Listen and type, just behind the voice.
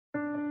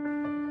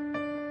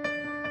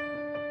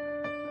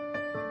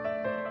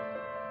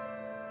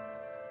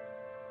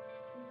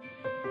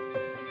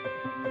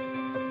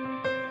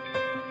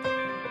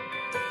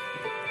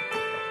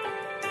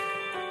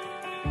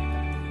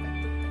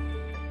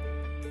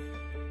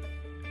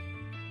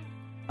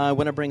I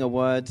want to bring a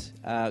word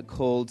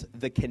called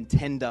The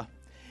Contender.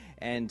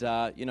 And,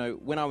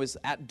 when I was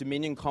at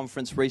Dominion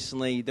Conference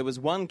recently, there was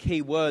one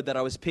key word that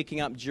I was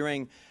picking up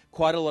during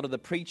quite a lot of the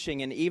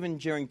preaching and even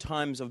during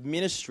times of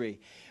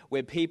ministry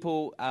where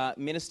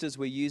ministers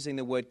were using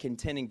the word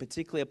contending.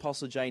 Particularly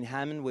Apostle Jane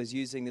Hammond was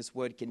using this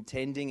word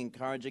contending,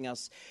 encouraging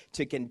us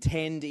to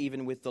contend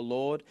even with the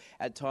Lord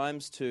at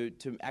times, to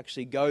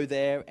actually go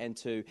there and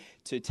to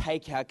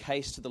take our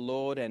case to the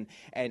Lord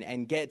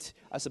and get,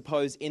 I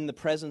suppose, in the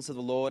presence of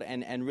the Lord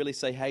and really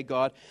say, hey,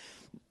 God,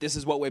 this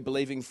is what we're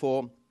believing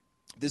for.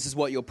 This is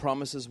what your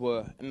promises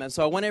were. And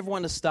so I want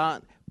everyone to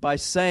start by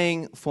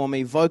saying for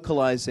me,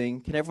 vocalizing.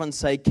 Can everyone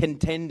say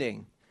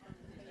contending?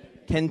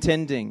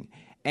 Contending.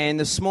 And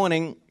this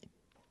morning,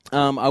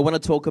 I want to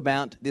talk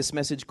about this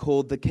message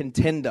called The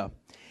Contender.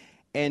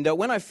 And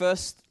when I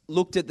first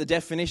looked at the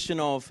definition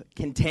of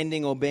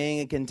contending or being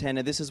a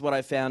contender, this is what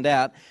I found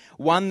out.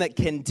 One that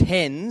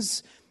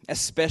contends,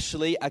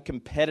 especially a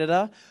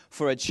competitor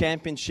for a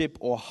championship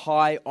or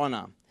high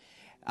honor.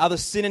 Other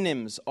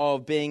synonyms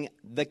of being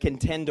the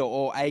contender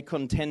or a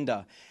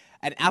contender: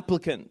 an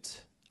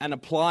applicant, an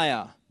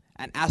applier,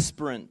 an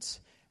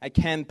aspirant, a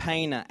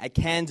campaigner, a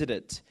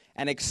candidate,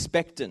 an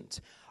expectant,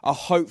 a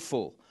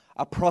hopeful,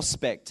 a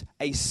prospect,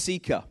 a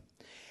seeker.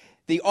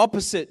 The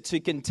opposite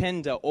to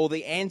contender, or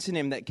the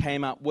antonym that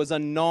came up, was a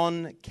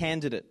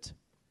non-candidate.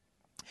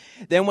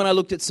 Then when I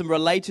looked at some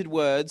related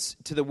words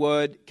to the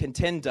word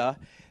contender,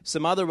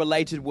 some other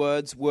related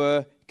words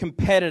were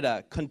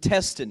competitor,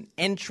 contestant,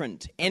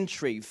 entrant,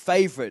 entry,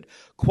 favorite,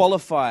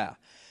 qualifier,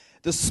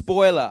 the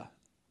spoiler,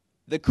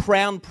 the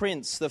crown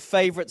prince, the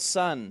favorite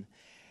son,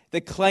 the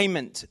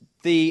claimant,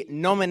 the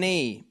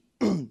nominee,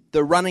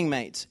 the running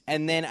mate.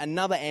 And then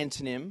another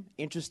antonym,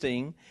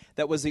 interesting,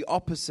 that was the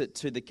opposite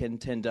to the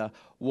contender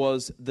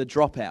was the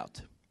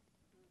dropout.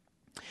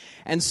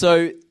 And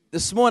so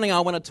this morning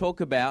I want to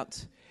talk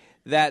about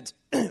that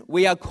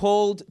we are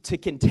called to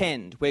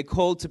contend. We're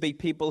called to be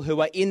people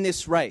who are in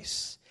this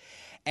race.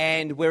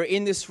 And we're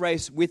in this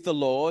race with the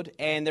Lord,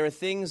 and there are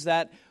things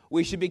that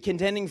we should be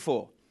contending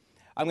for.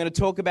 I'm going to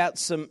talk about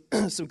some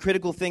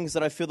critical things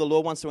that I feel the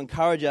Lord wants to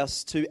encourage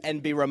us to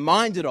and be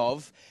reminded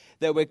of,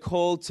 that we're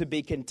called to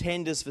be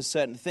contenders for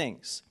certain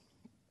things.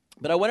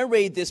 But I want to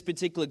read this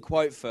particular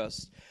quote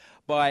first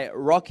by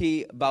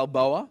Rocky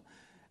Balboa.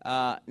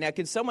 Now,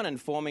 can someone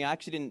inform me? I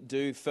actually didn't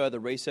do further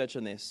research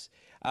on this.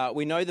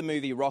 We know the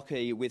movie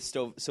Rocky with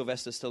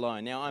Sylvester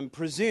Stallone. Now, I'm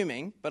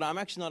presuming, but I'm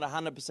actually not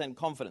 100%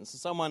 confident. So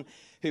someone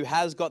who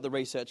has got the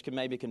research can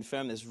maybe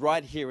confirm this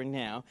right here and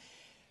now.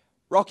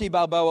 Rocky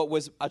Balboa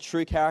was a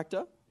true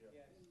character?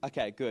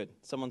 Okay, good.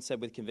 Someone said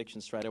with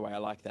conviction straight away. I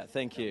like that.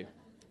 Thank you.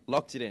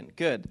 Locked it in.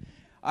 Good.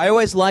 I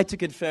always like to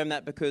confirm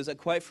that because a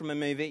quote from a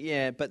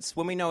movie, but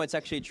when we know it's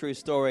actually a true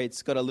story,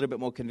 it's got a little bit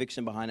more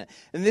conviction behind it.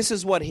 And this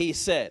is what he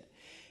said.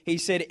 He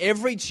said,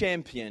 every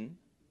champion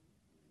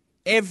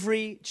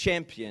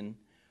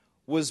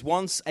was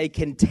once a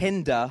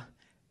contender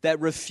that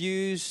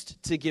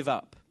refused to give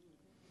up.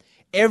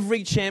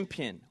 Every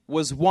champion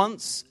was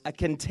once a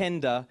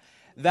contender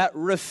that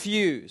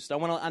refused. I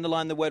want to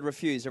underline the word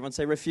refused. Everyone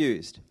say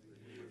refused.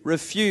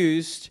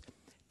 Refused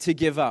to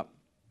give up.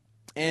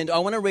 And I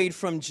want to read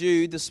from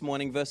Jude this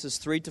morning, verses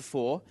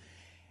 3-4.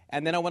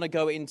 And then I want to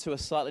go into a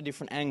slightly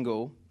different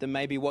angle than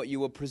maybe what you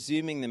were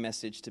presuming the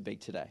message to be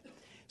today.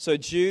 So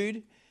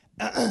Jude,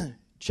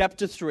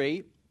 chapter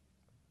 3.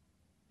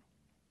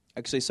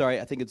 Actually,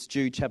 sorry, I think it's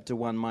Jude chapter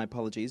 1, my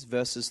apologies,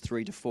 verses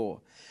 3-4.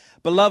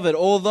 Beloved,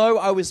 although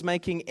I was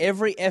making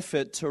every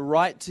effort to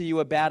write to you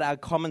about our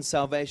common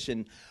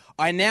salvation,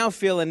 I now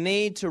feel a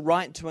need to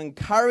write to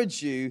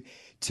encourage you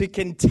to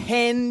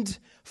contend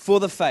for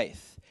the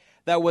faith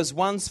that was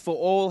once for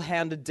all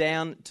handed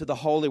down to the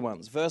holy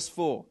ones. Verse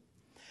 4.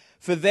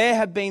 For there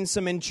have been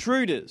some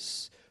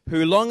intruders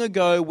who long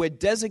ago were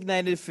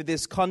designated for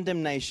this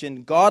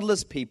condemnation,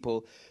 godless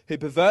people who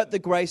pervert the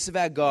grace of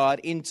our God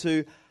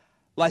into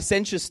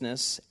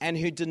licentiousness and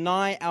who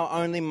deny our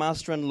only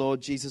Master and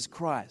Lord Jesus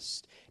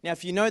Christ. Now,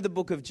 if you know the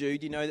book of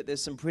Jude, you know that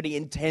there's some pretty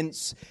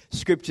intense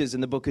scriptures in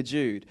the book of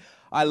Jude.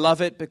 I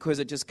love it because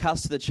it just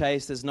cuts to the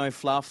chase. There's no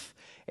fluff.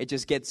 It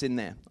just gets in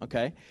there,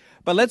 okay?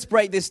 But let's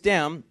break this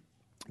down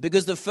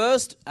because the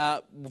first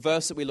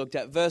verse that we looked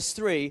at, verse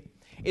 3,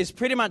 is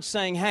pretty much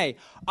saying, hey,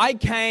 I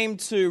came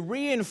to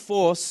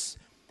reinforce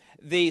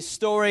the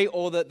story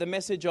or the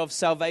message of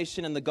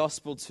salvation and the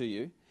gospel to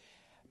you.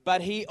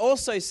 But he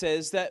also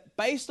says that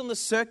based on the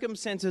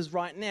circumstances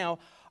right now,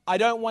 I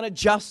don't want to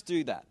just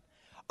do that.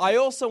 I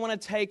also want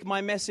to take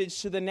my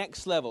message to the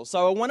next level.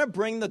 So I want to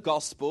bring the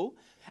gospel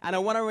and I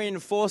want to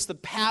reinforce the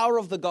power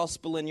of the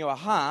gospel in your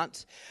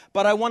heart.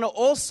 But I want to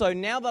also,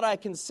 now that I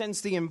can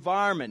sense the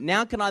environment,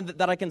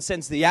 that I can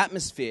sense the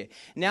atmosphere,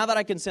 now that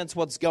I can sense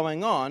what's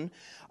going on,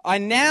 I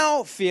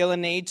now feel a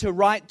need to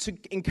write to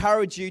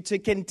encourage you to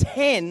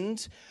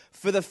contend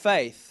for the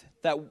faith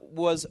that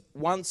was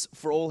once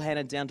for all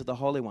handed down to the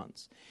holy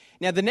ones.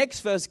 Now, the next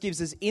verse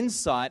gives us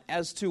insight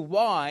as to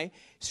why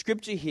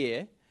Scripture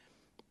here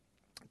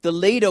the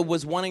leader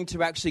was wanting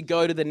to actually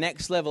go to the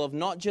next level of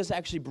not just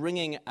actually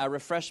bringing a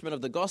refreshment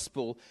of the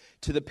gospel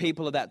to the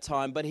people of that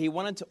time, but he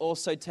wanted to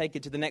also take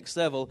it to the next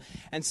level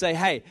and say,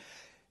 hey,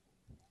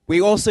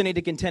 we also need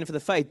to contend for the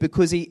faith,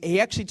 because he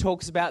actually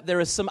talks about there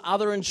are some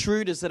other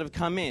intruders that have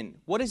come in.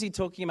 What is he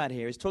talking about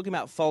here? He's talking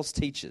about false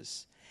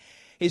teachers.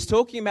 He's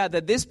talking about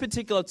that this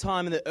particular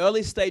time in the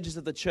early stages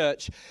of the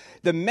church,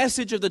 the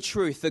message of the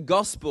truth, the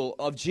gospel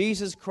of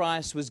Jesus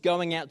Christ was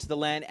going out to the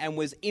land and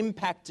was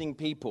impacting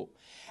people.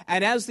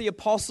 And as the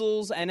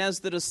apostles and as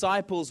the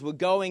disciples were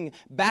going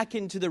back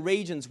into the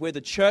regions where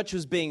the church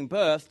was being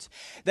birthed,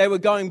 they were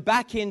going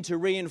back in to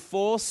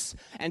reinforce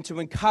and to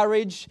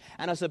encourage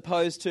and I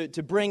suppose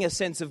to bring a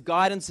sense of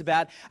guidance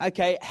about,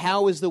 okay,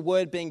 how is the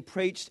word being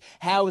preached?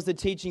 How is the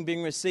teaching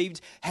being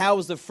received? How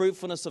is the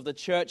fruitfulness of the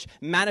church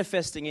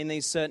manifesting in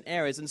these certain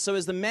areas? And so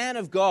as the man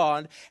of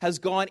God has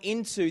gone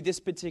into this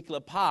particular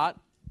part,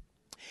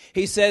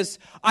 he says,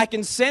 I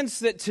can sense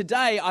that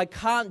today I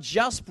can't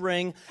just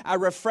bring a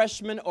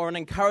refreshment or an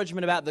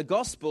encouragement about the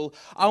gospel.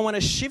 I want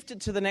to shift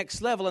it to the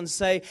next level and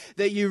say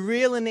that you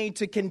really need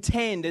to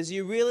contend, as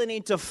you really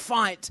need to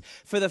fight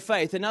for the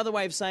faith. Another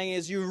way of saying it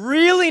is you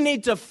really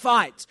need to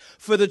fight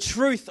for the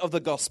truth of the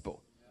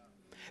gospel.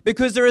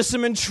 Because there are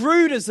some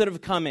intruders that have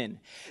come in.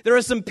 There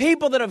are some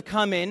people that have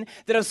come in,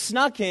 that have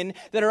snuck in,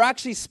 that are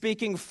actually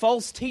speaking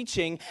false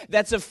teaching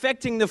that's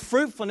affecting the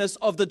fruitfulness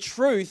of the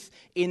truth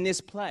in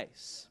this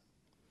place.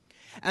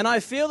 And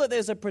I feel that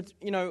there's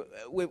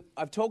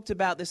I've talked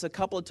about this a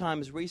couple of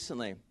times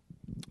recently,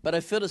 but I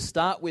feel to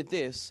start with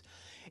this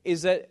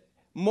is that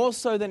more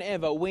so than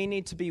ever, we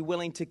need to be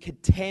willing to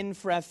contend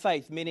for our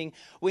faith, meaning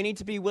we need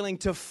to be willing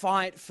to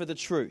fight for the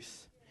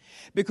truth.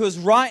 Because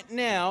right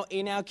now,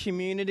 in our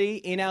community,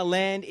 in our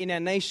land, in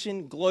our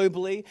nation,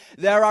 globally,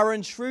 there are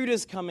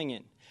intruders coming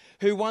in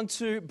who want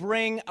to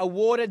bring a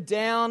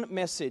watered-down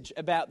message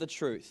about the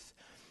truth.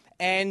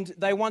 And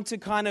they want to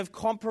kind of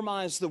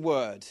compromise the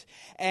word.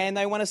 And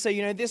they want to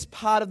say, this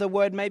part of the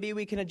word, maybe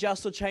we can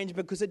adjust or change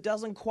because it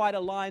doesn't quite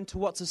align to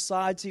what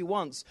society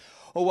wants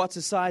or what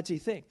society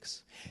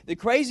thinks. The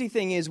crazy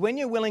thing is, when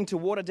you're willing to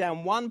water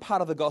down one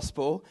part of the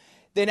gospel,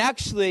 then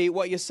actually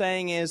what you're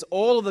saying is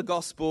all of the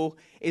gospel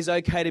is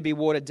okay to be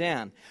watered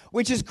down.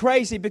 Which is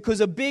crazy,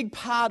 because a big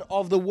part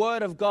of the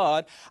Word of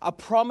God are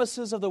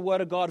promises of the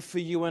Word of God for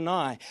you and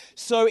I.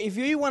 So if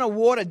you want to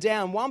water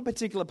down one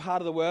particular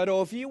part of the Word,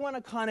 or if you want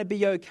to kind of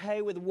be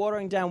okay with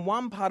watering down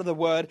one part of the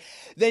Word,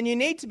 then you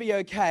need to be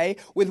okay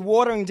with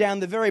watering down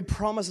the very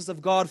promises of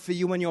God for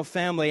you and your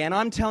family. And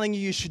I'm telling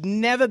you, you should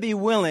never be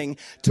willing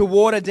to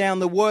water down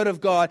the Word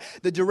of God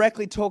that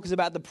directly talks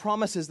about the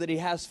promises that He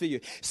has for you.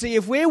 See,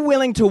 if we're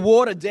willing to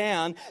water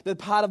down the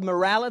part of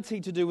morality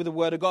to do with the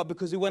Word of God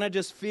because we want to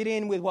just fit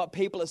in with what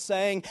people are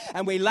saying,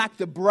 and we lack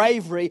the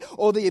bravery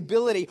or the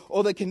ability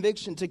or the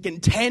conviction to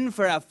contend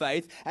for our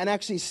faith and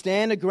actually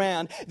stand a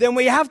ground, then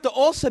we have to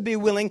also be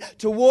willing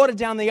to water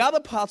down the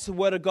other parts of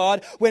the Word of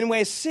God when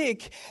we're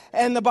sick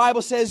and the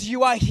Bible says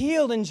you are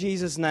healed in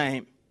Jesus'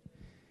 name.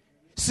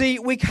 See,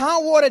 we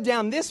can't water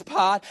down this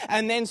part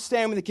and then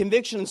stand with the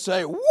conviction and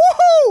say,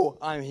 woohoo,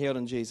 I'm healed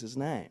in Jesus'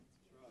 name.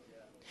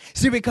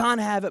 See, we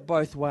can't have it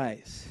both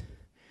ways,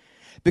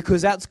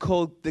 because that's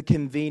called the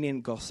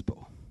convenient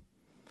gospel.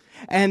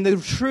 And the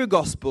true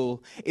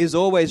gospel is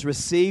always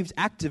received,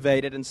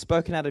 activated, and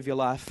spoken out of your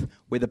life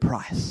with a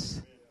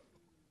price.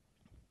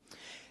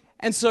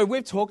 And so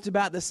we've talked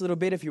about this a little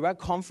bit. If you were at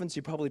conference,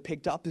 you probably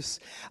picked up this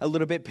a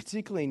little bit,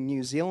 particularly in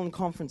New Zealand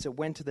conference. It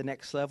went to the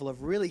next level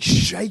of really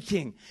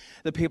shaking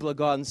the people of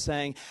God and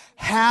saying,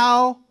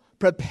 how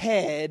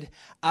prepared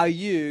are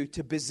you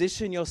to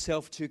position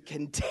yourself to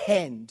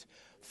contend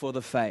for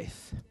the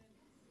faith?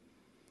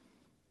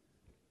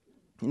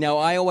 Now,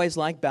 I always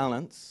like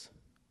balance,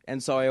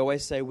 and so I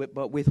always say,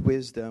 but with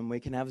wisdom.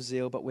 We can have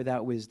zeal, but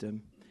without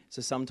wisdom.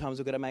 So sometimes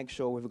we've got to make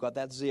sure we've got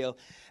that zeal,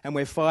 and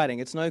we're fighting.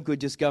 It's no good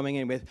just going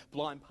in with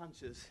blind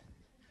punches.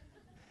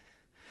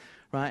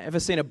 Right? Ever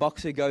seen a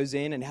boxer who goes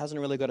in and hasn't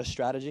really got a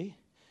strategy,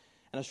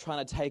 and is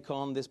trying to take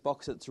on this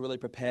boxer that's really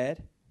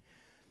prepared?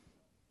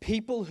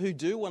 People who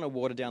do want to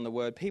water down the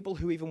word, people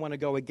who even want to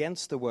go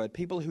against the word,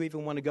 people who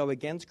even want to go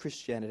against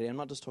Christianity, I'm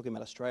not just talking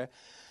about Australia,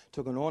 I'm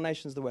talking all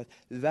nations of the world,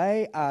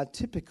 they are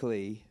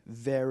typically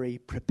very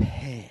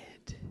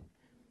prepared.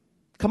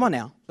 Come on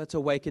now, let's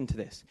awaken to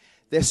this.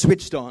 They're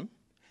switched on,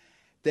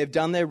 they've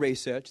done their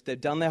research, they've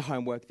done their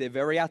homework, they're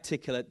very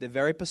articulate, they're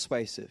very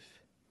persuasive.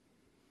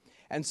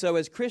 And so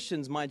as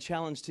Christians, my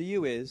challenge to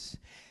you is,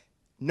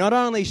 not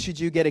only should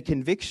you get a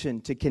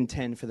conviction to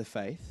contend for the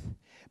faith,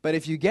 but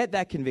if you get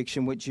that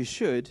conviction, which you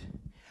should,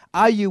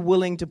 are you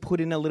willing to put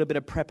in a little bit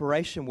of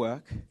preparation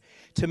work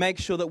to make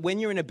sure that when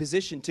you're in a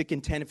position to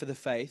contend for the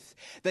faith,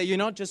 that you're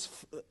not just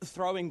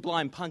throwing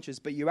blind punches,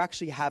 but you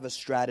actually have a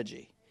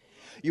strategy?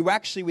 You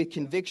actually, with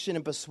conviction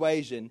and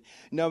persuasion,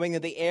 knowing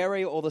that the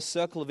area or the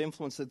circle of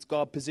influence that's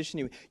God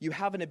positioned you, you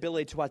have an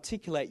ability to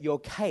articulate your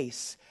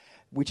case,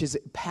 which is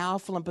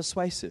powerful and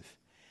persuasive.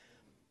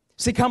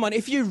 See, come on,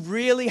 if you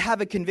really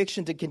have a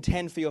conviction to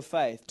contend for your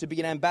faith, to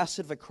be an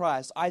ambassador for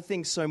Christ, I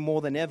think so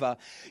more than ever,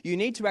 you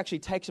need to actually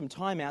take some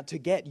time out to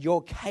get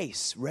your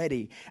case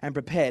ready and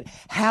prepared.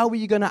 How are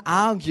you going to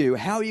argue?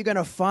 How are you going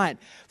to fight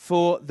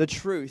for the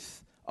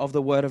truth of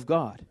the Word of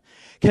God?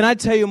 Can I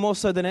tell you more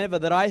so than ever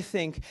that I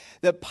think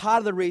that part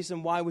of the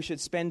reason why we should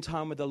spend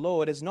time with the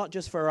Lord is not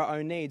just for our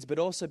own needs, but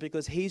also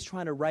because He's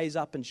trying to raise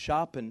up and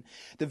sharpen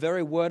the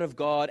very Word of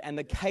God and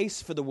the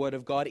case for the Word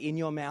of God in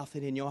your mouth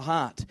and in your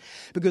heart.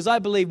 Because I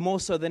believe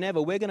more so than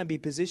ever, we're going to be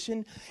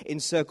positioned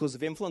in circles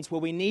of influence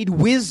where we need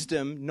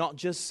wisdom, not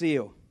just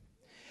zeal.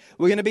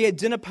 We're going to be at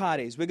dinner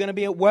parties. We're going to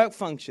be at work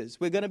functions.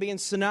 We're going to be in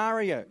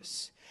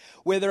scenarios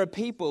where there are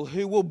people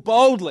who will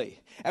boldly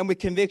and with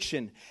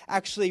conviction,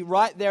 actually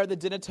right there at the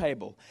dinner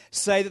table,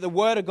 say that the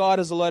Word of God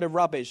is a load of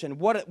rubbish. And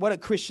what are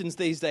Christians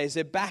these days?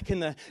 They're back in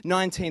the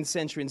 19th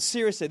century, and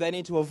seriously, they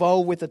need to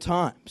evolve with the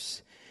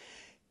times.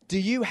 Do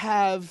you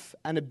have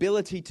an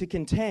ability to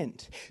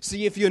contend?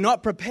 See, if you're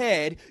not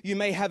prepared, you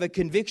may have a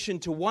conviction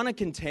to want to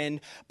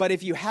contend, but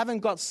if you haven't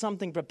got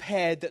something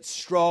prepared that's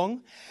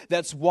strong,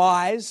 that's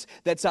wise,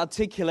 that's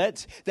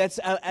articulate, that's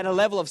at a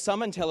level of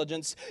some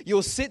intelligence,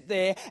 you'll sit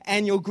there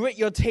and you'll grit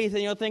your teeth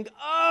and you'll think,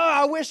 oh,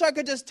 I wish I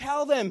could just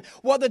tell them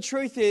what the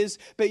truth is,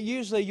 but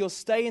usually you'll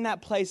stay in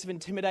that place of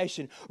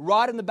intimidation,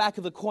 right in the back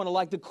of the corner,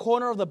 like the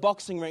corner of the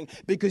boxing ring,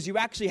 because you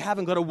actually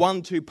haven't got a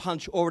 1-2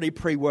 punch already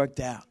pre-worked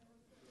out.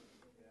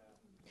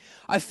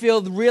 I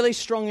feel really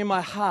strong in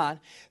my heart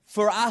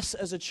for us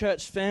as a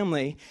church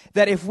family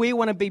that if we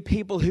want to be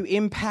people who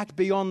impact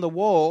beyond the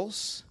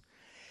walls,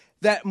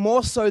 that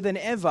more so than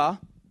ever,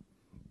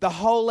 the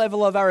whole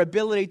level of our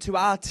ability to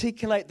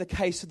articulate the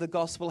case of the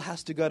gospel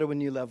has to go to a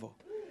new level.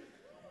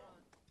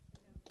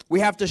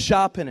 We have to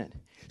sharpen it.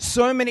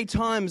 So many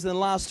times in the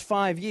last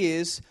 5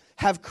 years,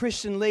 have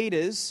Christian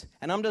leaders,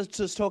 and I'm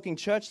just talking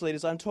church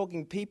leaders, I'm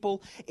talking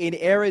people in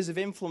areas of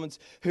influence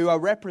who are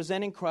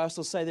representing Christ,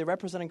 or say they're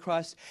representing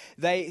Christ,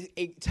 they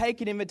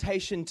take an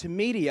invitation to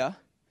media,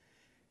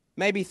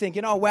 maybe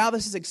thinking, oh wow,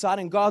 this is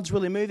exciting, God's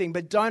really moving,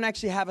 but don't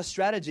actually have a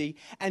strategy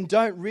and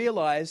don't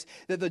realize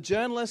that the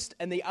journalist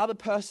and the other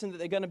person that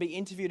they're going to be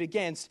interviewed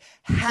against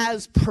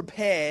has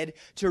prepared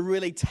to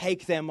really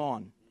take them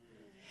on.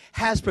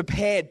 Has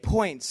prepared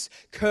points,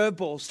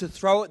 curveballs to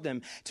throw at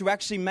them, to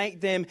actually make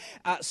them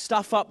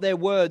stuff up their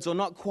words or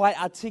not quite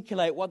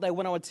articulate what they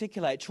want to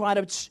articulate, try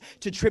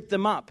to trip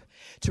them up,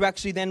 to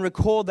actually then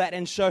record that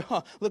and show,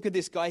 oh, look at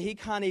this guy, he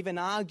can't even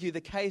argue the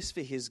case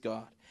for his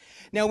God.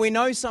 Now, we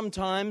know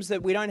sometimes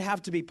that we don't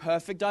have to be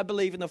perfect. I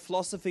believe in the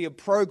philosophy of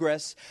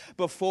progress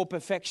before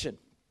perfection.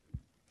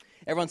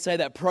 Everyone say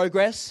that,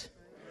 progress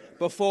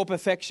before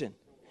perfection.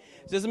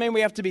 It doesn't mean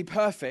we have to be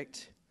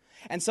perfect.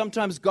 And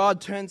sometimes God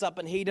turns up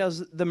and He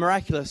does the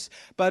miraculous,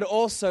 but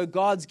also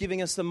God's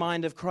giving us the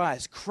mind of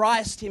Christ.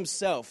 Christ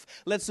Himself,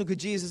 let's look at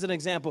Jesus as an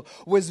example,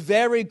 was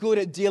very good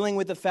at dealing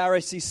with the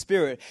Pharisee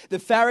spirit. The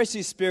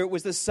Pharisee spirit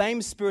was the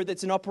same spirit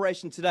that's in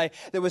operation today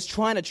that was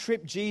trying to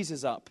trip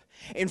Jesus up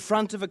in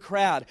front of a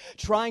crowd,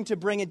 trying to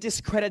bring a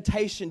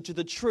discreditation to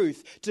the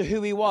truth, to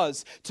who He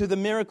was, to the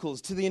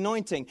miracles, to the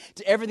anointing,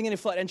 to everything in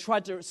His life, and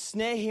tried to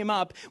snare Him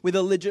up with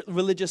a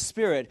religious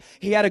spirit.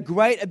 He had a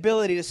great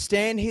ability to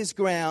stand His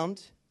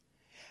ground,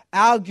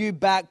 argue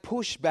back,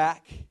 push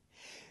back,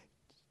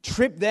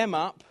 trip them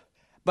up,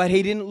 but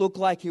He didn't look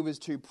like He was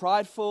too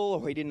prideful,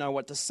 or He didn't know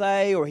what to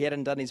say, or He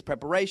hadn't done His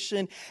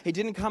preparation. He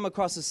didn't come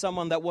across as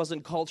someone that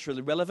wasn't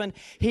culturally relevant.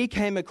 He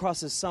came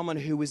across as someone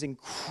who was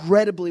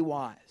incredibly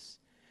wise.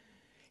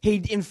 He,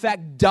 in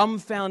fact,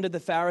 dumbfounded the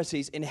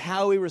Pharisees in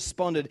how He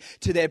responded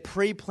to their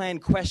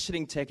pre-planned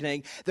questioning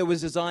technique that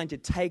was designed to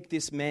take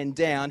this man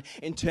down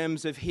in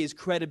terms of his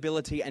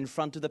credibility in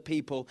front of the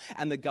people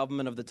and the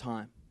government of the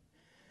time.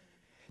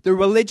 The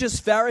religious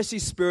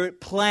Pharisee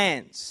spirit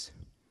plans.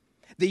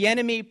 The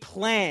enemy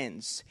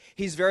plans.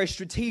 He's very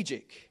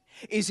strategic.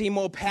 Is he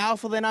more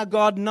powerful than our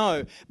God?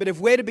 No. But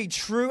if we're to be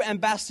true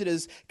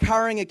ambassadors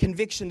carrying a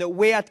conviction that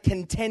we are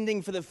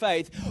contending for the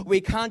faith, we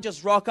can't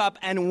just rock up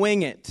and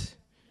wing it.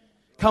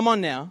 Come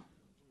on now.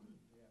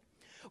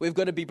 We've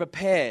got to be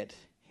prepared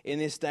in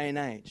this day and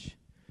age.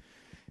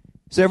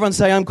 So everyone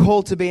say, I'm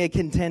called to be a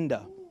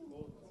contender.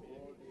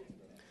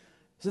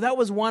 So that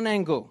was one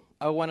angle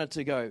I wanted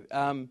to go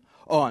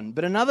on.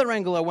 But another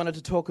angle I wanted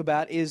to talk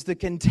about is the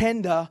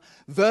contender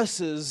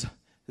versus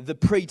the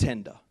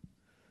pretender.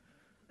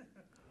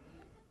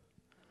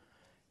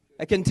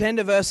 A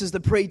contender versus the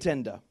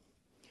pretender.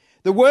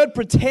 The word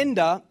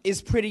pretender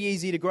is pretty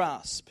easy to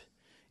grasp,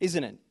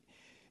 isn't it?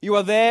 You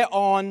are there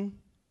on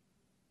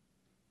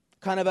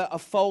kind of a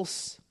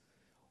false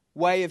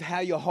way of how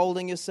you're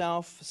holding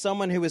yourself,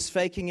 someone who is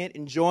faking it,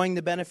 enjoying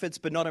the benefits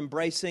but not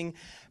embracing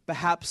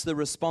perhaps the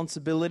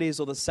responsibilities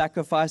or the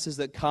sacrifices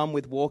that come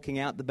with walking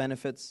out the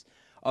benefits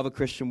of a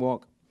Christian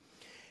walk.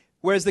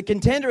 Whereas the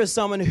contender is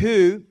someone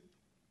who,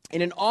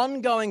 in an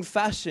ongoing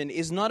fashion,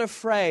 is not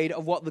afraid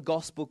of what the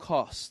gospel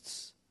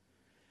costs.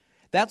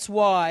 That's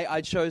why I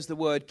chose the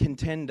word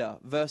contender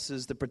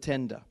versus the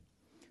pretender.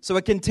 So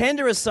a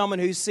contender is someone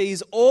who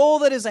sees all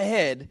that is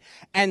ahead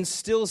and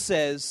still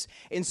says,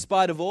 in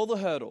spite of all the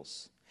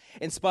hurdles,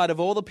 in spite of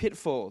all the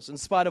pitfalls, in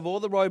spite of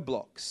all the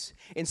roadblocks,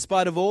 in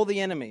spite of all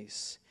the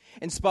enemies,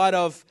 in spite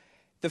of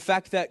the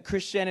fact that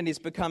Christianity is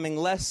becoming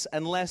less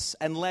and less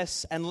and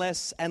less and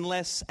less and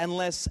less and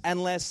less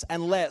and less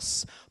and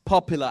less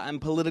popular and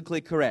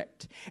politically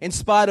correct. In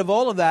spite of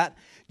all of that,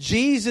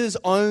 Jesus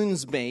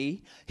owns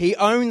me, He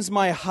owns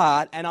my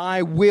heart, and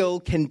I will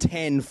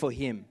contend for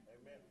Him.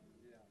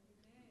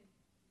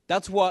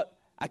 That's what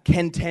a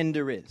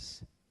contender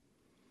is.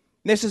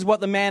 This is what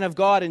the man of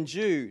God in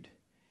Jude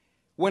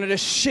wanted to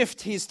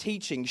shift his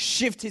teaching,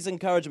 shift his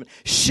encouragement,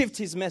 shift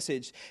his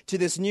message to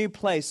this new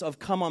place of,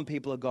 come on,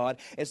 people of God.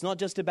 It's not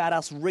just about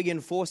us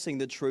reinforcing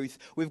the truth.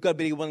 We've got to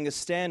be willing to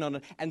stand on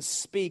it and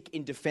speak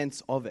in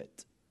defense of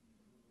it.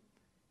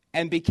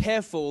 And be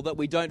careful that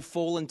we don't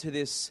fall into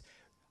this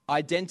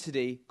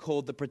identity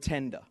called the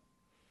pretender.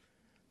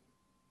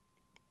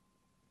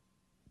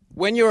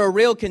 When you're a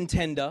real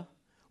contender,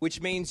 which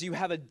means you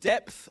have a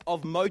depth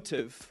of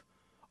motive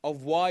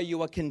of why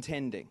you are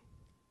contending.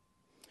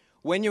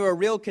 When you're a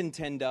real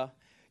contender,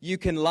 you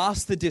can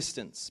last the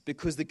distance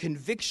because the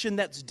conviction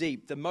that's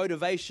deep, the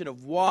motivation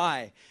of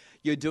why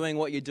you're doing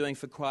what you're doing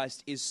for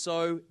Christ is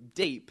so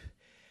deep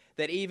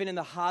that even in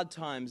the hard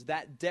times,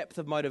 that depth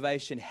of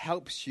motivation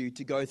helps you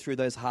to go through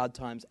those hard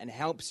times and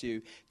helps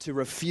you to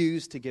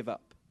refuse to give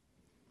up.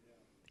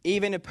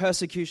 Even if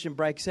persecution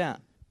breaks out.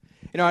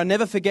 You know, I'll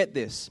never forget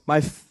this. My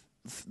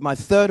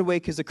third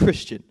week as a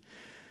Christian.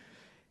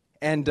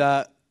 And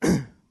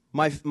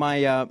my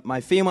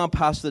female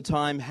pastor at the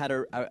time had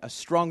a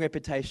strong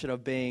reputation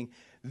of being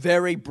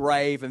very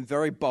brave and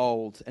very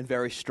bold and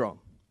very strong.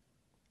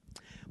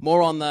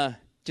 More on the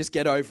just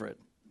get over it.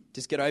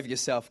 Just get over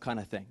yourself kind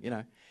of thing, you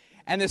know.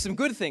 And there's some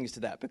good things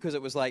to that because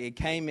it was like it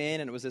came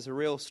in and it was this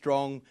real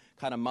strong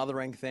kind of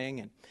mothering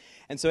thing.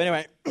 And so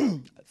anyway,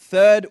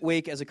 third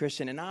week as a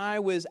Christian, and I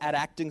was at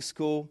acting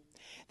school.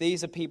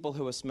 These are people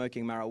who are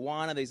smoking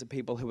marijuana. These are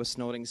people who are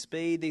snorting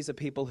speed. These are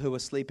people who are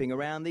sleeping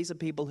around. These are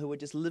people who are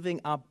just living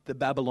up the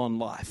Babylon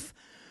life,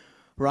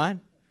 right?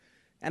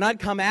 And I'd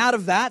come out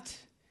of that,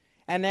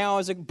 and now I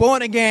was a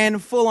born again,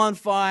 full on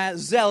fire,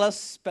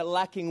 zealous, but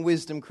lacking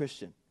wisdom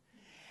Christian.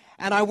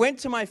 And I went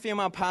to my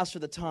female pastor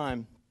at the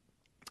time,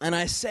 and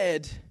I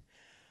said,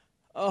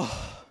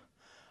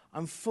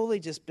 I'm fully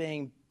just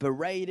being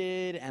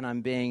berated, and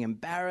I'm being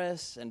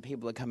embarrassed, and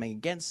people are coming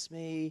against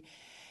me.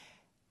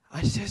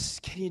 I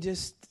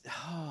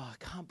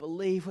can't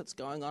believe what's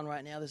going on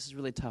right now. This is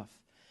really tough.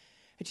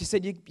 And she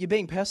said, you're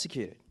being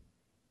persecuted.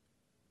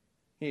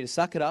 You need to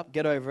suck it up,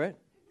 get over it.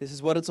 This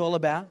is what it's all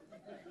about.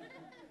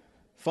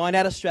 Find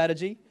out a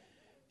strategy.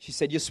 She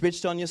said, you're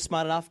switched on, you're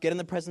smart enough. Get in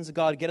the presence of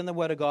God, get in the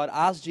Word of God.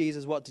 Ask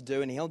Jesus what to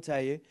do, and He'll tell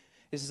you.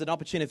 This is an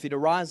opportunity for you to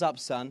rise up,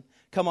 son.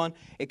 Come on.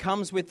 It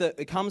comes with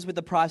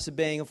the price of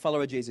being a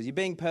follower of Jesus. You're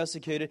being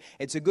persecuted.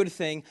 It's a good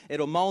thing.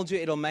 It'll mold you.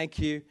 It'll make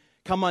you.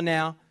 Come on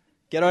now.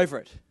 Get over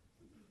it.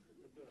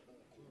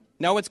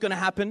 Know what's going to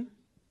happen.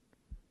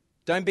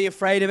 Don't be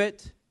afraid of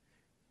it.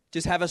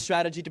 Just have a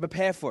strategy to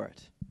prepare for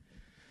it.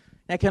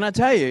 Now, can I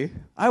tell you,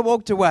 I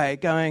walked away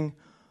going,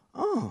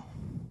 well,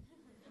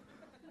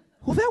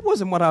 that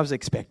wasn't what I was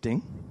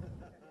expecting.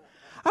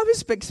 I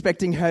was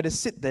expecting her to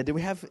sit there. Do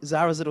we have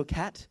Zara's little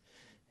cat?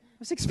 I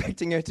was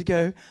expecting her to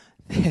go,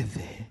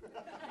 there.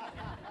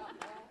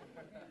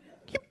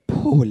 You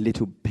poor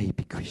little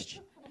baby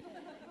Christian.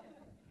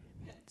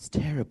 It's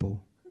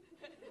terrible.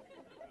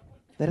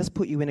 Let us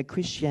put you in a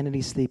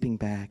Christianity sleeping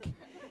bag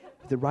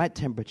with the right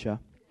temperature.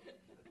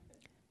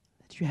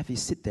 Let you have you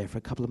sit there for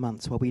a couple of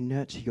months while we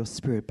nurture your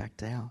spirit back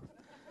to health.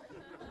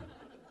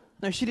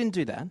 No, she didn't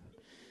do that.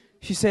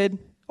 She said,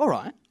 all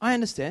right, I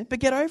understand, but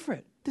get over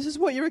it. This is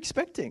what you're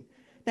expecting.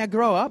 Now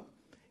grow up,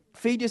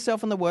 feed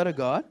yourself on the Word of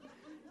God,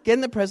 get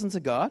in the presence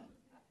of God,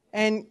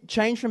 and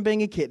change from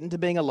being a kitten to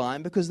being a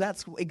lion because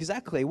that's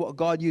exactly what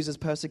God uses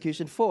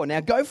persecution for. Now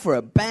go for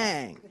it.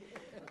 Bang.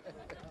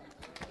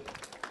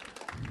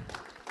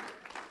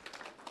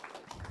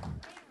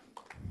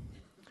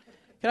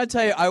 Can I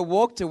tell you, I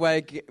walked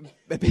away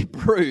a bit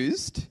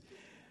bruised,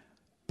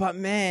 but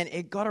man,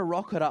 it got a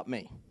rocket up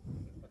me.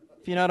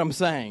 If you know what I'm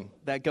saying,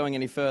 without going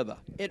any further.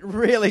 It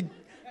really,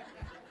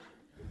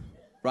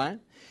 right?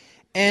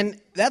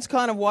 And that's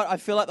kind of what I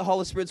feel like the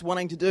Holy Spirit's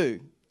wanting to do,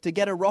 to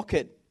get a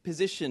rocket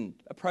positioned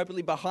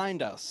appropriately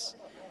behind us,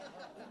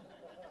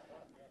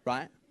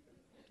 right?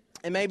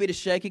 And maybe to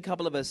shake a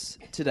couple of us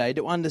today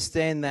to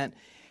understand that,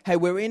 hey,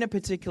 we're in a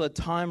particular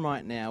time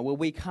right now where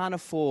we can't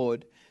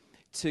afford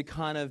to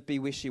kind of be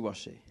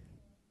wishy-washy.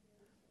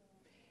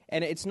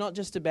 And it's not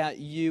just about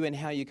you and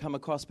how you come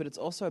across, but it's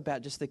also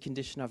about just the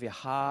condition of your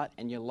heart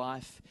and your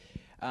life.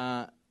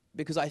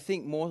 Because I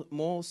think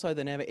more so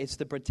than ever, it's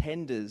the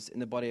pretenders in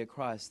the body of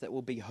Christ that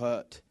will be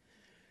hurt.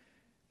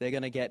 They're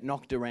going to get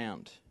knocked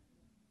around.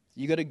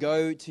 You got to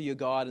go to your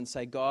God and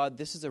say, God,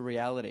 this is a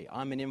reality.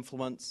 I'm an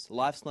influence.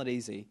 Life's not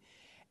easy.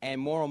 And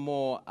more,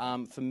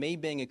 for me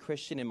being a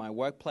Christian in my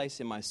workplace,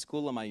 in my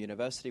school, in my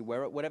university,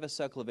 whatever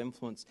circle of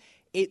influence,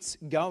 it's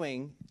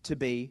going to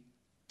be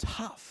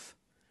tough.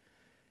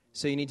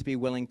 So you need to be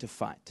willing to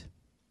fight.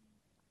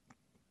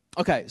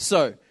 Okay,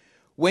 so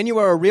when you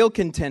are a real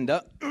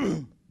contender,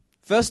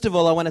 first of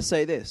all, I want to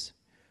say this.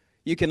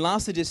 You can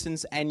last the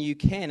distance, and you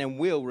can and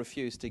will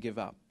refuse to give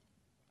up.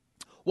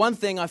 One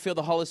thing I feel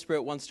the Holy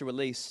Spirit wants to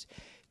release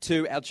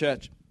to our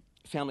church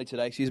family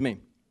today,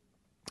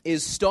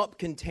 is stop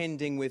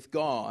contending with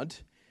God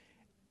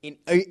in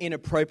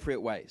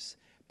inappropriate ways.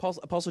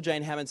 Apostle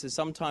Jane Hammond says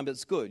sometimes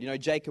it's good.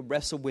 Jacob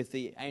wrestled with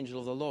the angel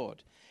of the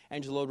Lord.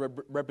 Angel of the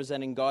Lord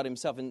representing God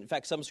himself. In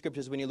fact, some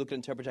scriptures, when you look at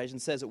interpretation,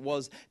 says it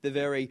was the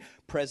very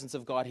presence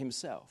of God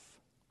himself.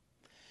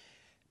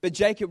 But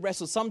Jacob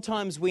wrestled.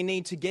 Sometimes we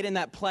need to get in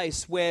that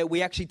place where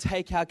we actually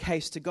take our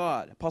case to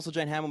God. Apostle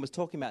Jane Hammond was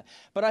talking about.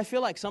 But I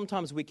feel like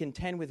sometimes we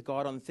contend with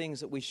God on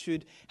things that we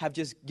should have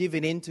just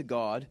given in to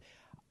God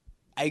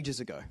ages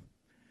ago.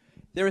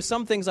 There are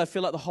some things I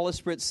feel like the Holy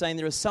Spirit's saying,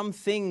 there are some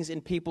things in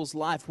people's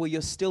life where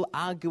you're still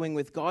arguing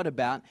with God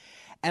about.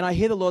 And I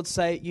hear the Lord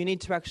say, you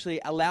need to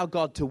actually allow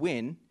God to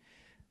win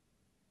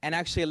and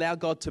actually allow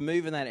God to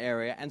move in that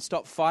area and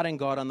stop fighting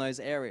God on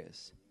those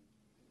areas.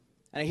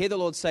 And I hear the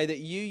Lord say that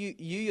you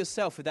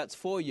yourself, if that's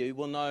for you,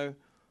 will know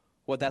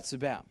what that's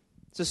about.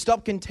 So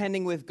stop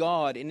contending with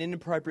God in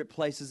inappropriate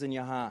places in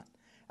your heart.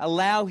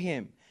 Allow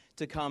Him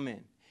to come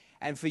in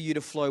and for you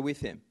to flow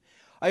with Him.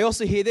 I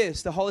also hear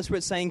this, the Holy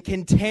Spirit saying,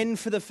 contend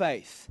for the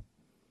faith.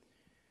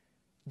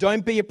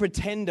 Don't be a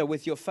pretender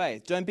with your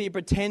faith. Don't be a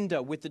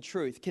pretender with the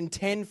truth.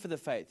 Contend for the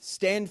faith.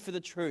 Stand for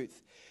the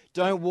truth.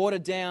 Don't water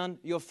down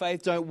your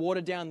faith. Don't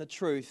water down the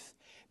truth.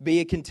 Be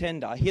a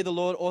contender. I hear the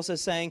Lord also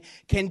saying,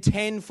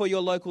 contend for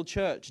your local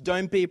church.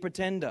 Don't be a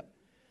pretender.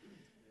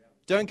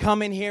 Don't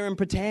come in here and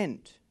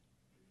pretend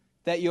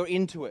that you're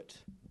into it.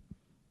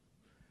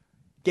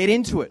 Get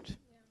into it.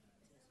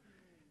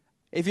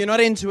 If you're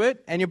not into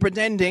it and you're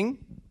pretending,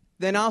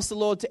 then ask the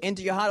Lord to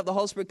enter your heart. If the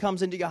Holy Spirit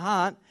comes into your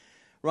heart,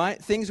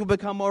 right, things will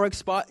become more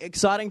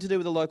exciting to do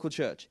with the local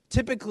church.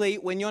 Typically,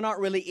 when you're not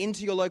really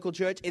into your local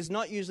church, it's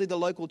not usually the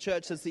local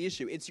church that's the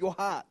issue. It's your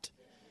heart.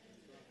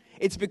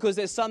 It's because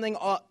there's something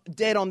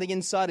dead on the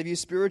inside of you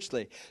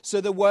spiritually.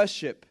 So the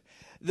worship,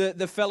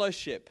 the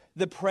fellowship,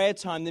 the prayer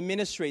time, the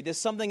ministry, there's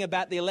something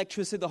about the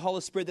electricity of the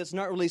Holy Spirit that's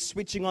not really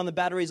switching on the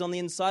batteries on the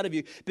inside of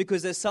you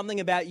because there's something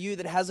about you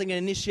that hasn't been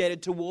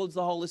initiated towards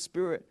the Holy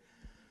Spirit.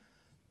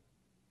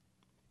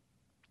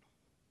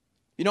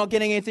 You're not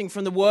getting anything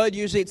from the Word.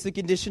 Usually it's the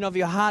condition of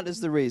your heart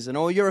is the reason.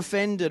 Or you're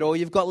offended. Or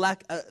you've got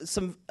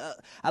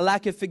a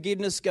lack of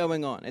forgiveness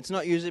going on. It's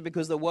not usually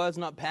because the Word's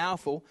not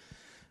powerful.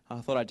 I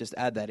thought I'd just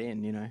add that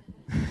in,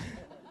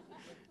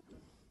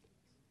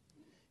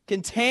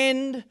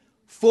 Contend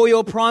for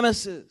your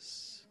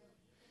promises.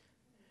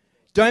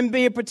 Don't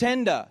be a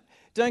pretender.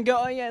 Don't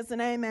go, oh yes,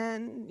 and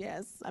amen.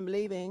 Yes, I'm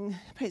believing.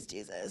 Praise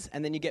Jesus.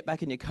 And then you get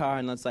back in your car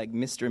and it's like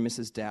Mr. and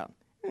Mrs. Doubt.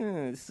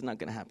 This is not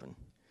going to happen.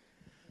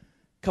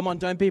 Come on,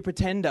 don't be a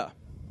pretender.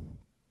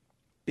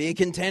 Be a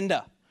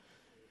contender.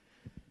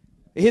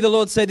 I hear the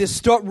Lord say this,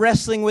 stop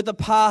wrestling with the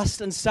past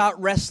and start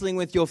wrestling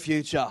with your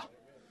future.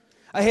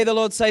 I hear the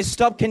Lord say,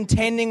 stop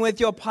contending with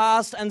your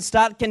past and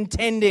start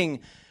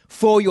contending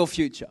for your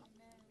future.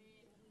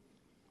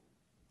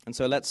 And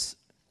so let's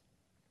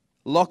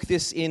lock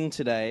this in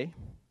today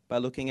by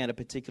looking at a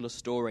particular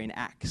story in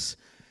Acts.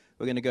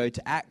 We're going to go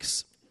to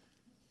Acts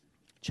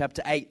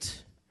chapter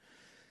 8.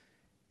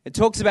 It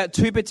talks about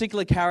two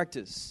particular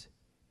characters.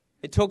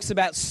 It talks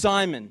about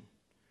Simon,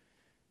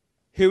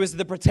 who is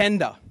the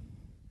pretender.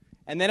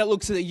 And then it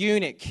looks at the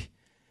eunuch,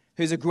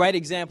 who's a great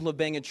example of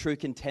being a true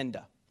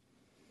contender.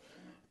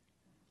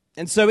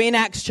 And so in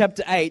Acts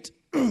chapter 8,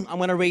 I'm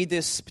going to read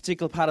this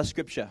particular part of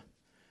Scripture.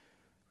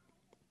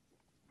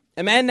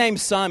 A man named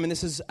Simon,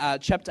 this is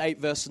chapter 8,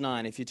 verse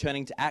 9. If you're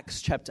turning to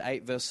Acts chapter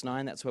 8, verse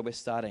 9, that's where we're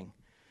starting.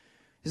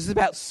 This is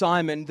about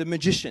Simon, the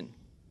magician,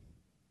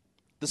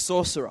 the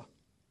sorcerer.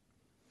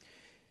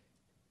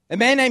 A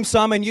man named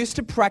Simon used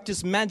to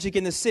practice magic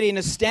in the city and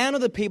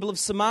astounded the people of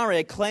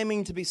Samaria,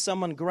 claiming to be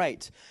someone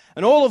great.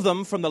 And all of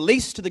them, from the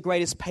least to the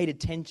greatest, paid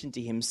attention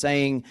to him,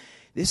 saying,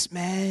 this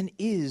man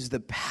is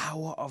the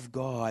power of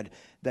God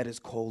that is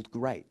called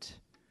great.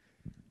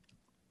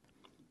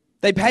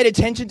 They paid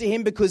attention to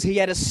him because he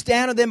had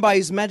astounded them by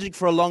his magic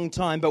for a long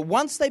time. But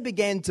once they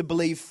began to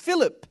believe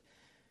Philip,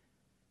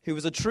 who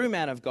was a true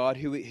man of God,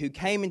 who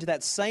came into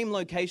that same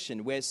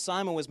location where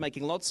Simon was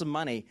making lots of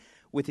money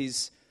with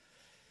his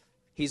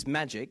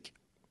magic,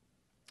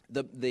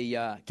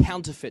 the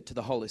counterfeit to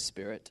the Holy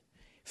Spirit,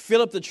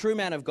 Philip, the true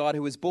man of God,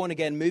 who was born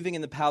again, moving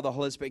in the power of the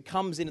Holy Spirit,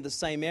 comes into the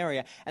same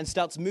area and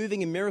starts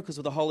moving in miracles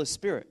with the Holy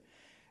Spirit.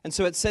 And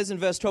so it says in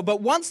verse 12,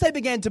 but once they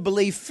began to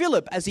believe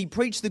Philip as he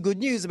preached the good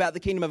news about the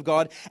kingdom of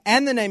God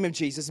and the name of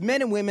Jesus,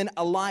 men and women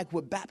alike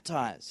were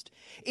baptized.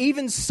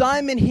 Even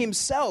Simon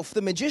himself,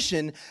 the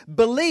magician,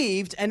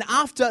 believed, and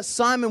after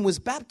Simon was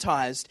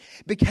baptized,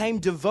 became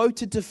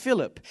devoted to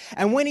Philip.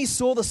 And when he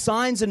saw the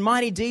signs and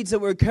mighty deeds that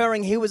were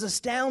occurring, he was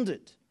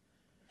astounded.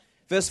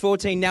 Verse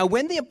 14, now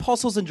when the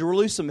apostles in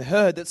Jerusalem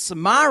heard that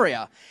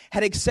Samaria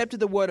had accepted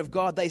the word of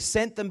God, they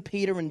sent them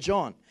Peter and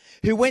John,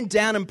 who went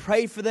down and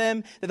prayed for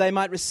them that they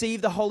might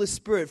receive the Holy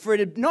Spirit. For it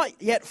had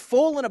not yet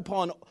fallen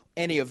upon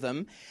any of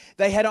them.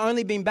 They had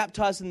only been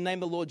baptized in the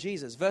name of the Lord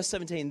Jesus. Verse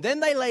 17, then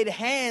they laid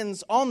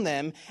hands on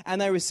them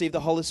and they received the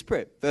Holy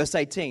Spirit. Verse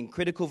 18,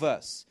 critical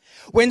verse.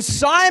 When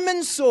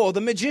Simon saw the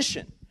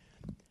magician,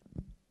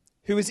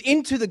 who was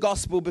into the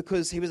gospel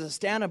because he was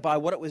astounded by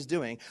what it was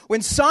doing.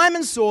 When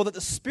Simon saw that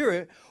the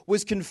Spirit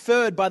was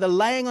conferred by the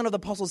laying on of the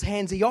apostles'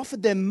 hands, he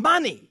offered them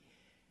money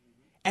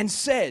and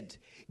said,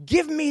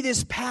 give me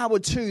this power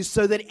too,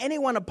 so that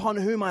anyone upon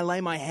whom I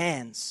lay my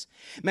hands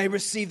may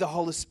receive the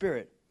Holy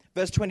Spirit.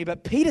 Verse 20,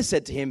 but Peter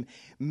said to him,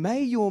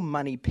 may your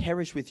money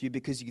perish with you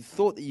because you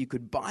thought that you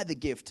could buy the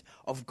gift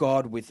of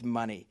God with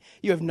money.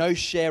 You have no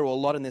share or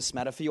lot in this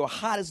matter, for your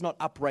heart is not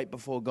upright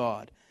before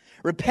God.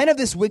 Repent of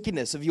this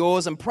wickedness of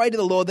yours and pray to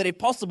the Lord that if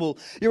possible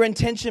your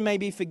intention may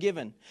be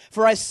forgiven.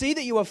 For I see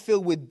that you are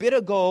filled with bitter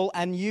gall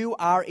and you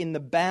are in the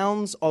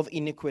bounds of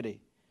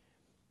iniquity.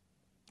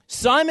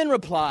 Simon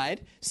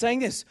replied, saying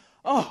this,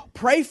 oh,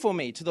 pray for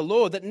me to the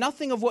Lord that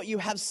nothing of what you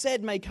have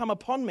said may come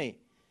upon me.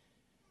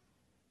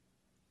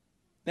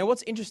 Now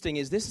what's interesting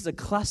is this is a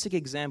classic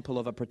example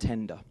of a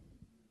pretender.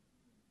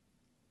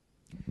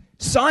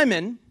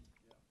 Simon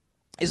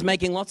is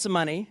making lots of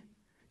money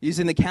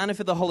using the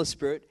counterfeit of the Holy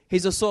Spirit.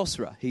 He's a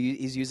sorcerer.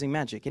 He's using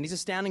magic. And he's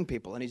astounding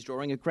people. And he's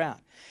drawing a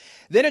crowd.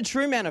 Then a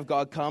true man of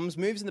God comes,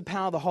 moves in the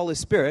power of the Holy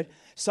Spirit.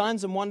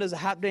 Signs and wonders are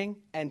happening.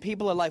 And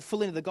people are like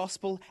full into the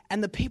gospel.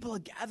 And the people are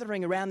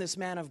gathering around this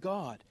man of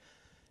God.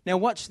 Now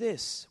watch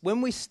this.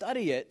 When we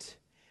study it,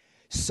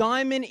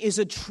 Simon is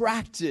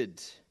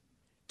attracted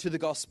to the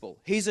gospel.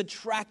 He's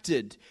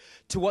attracted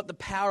to what the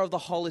power of the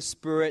Holy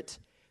Spirit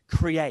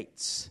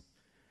creates.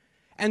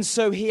 And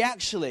so he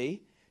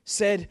actually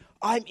said,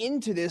 I'm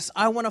into this.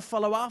 I want to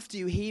follow after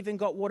you. He even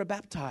got water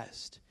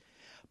baptized.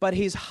 But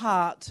his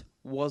heart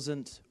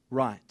wasn't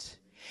right.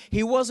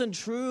 He wasn't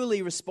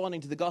truly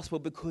responding to the gospel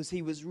because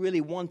he was really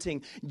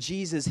wanting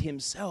Jesus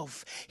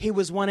himself. He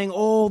was wanting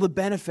all the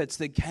benefits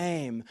that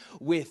came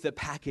with the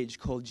package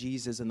called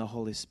Jesus and the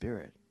Holy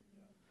Spirit.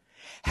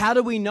 How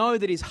do we know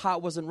that his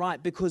heart wasn't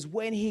right? Because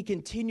when he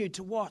continued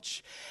to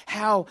watch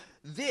how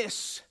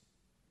this,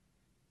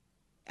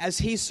 as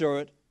he saw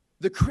it,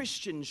 the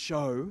Christian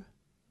show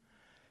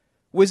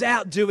was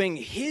outdoing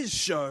his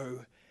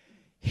show,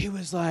 he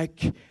was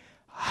like,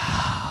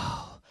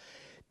 I'll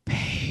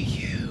pay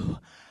you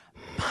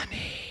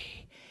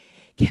money.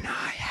 Can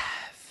I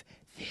have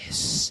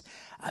this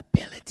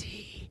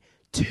ability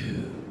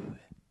too?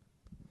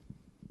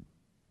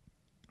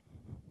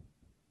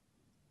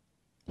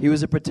 He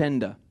was a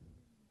pretender.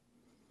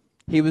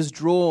 He was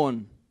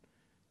drawn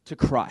to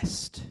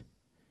Christ.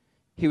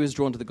 He was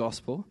drawn to the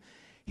gospel.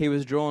 He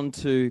was drawn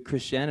to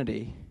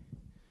Christianity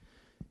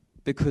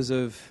because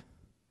of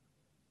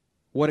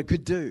what it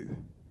could do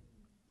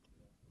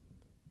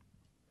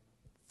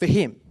for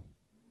him.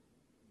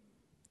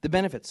 The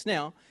benefits.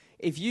 Now,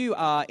 if you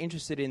are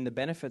interested in the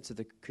benefits of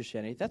the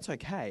Christianity, that's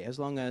okay, as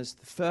long as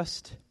the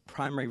first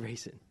primary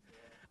reason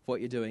of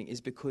what you're doing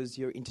is because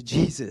you're into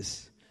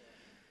Jesus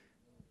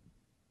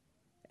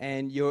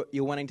and you're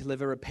wanting to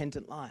live a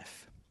repentant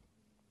life.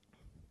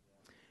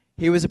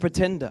 He was a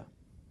pretender.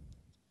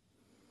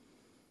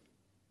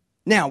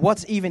 Now,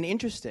 what's even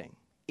interesting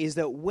is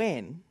that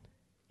when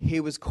he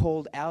was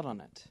called out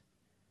on it,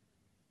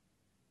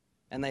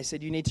 and they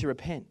said, you need to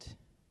repent,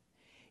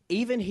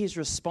 even his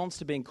response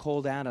to being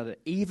called out on it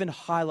even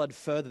highlighted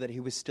further that he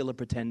was still a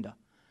pretender.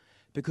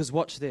 Because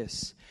watch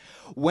this.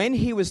 When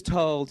he was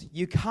told,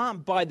 you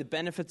can't buy the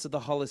benefits of the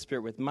Holy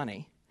Spirit with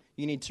money,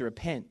 you need to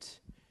repent,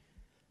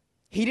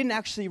 he didn't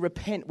actually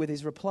repent with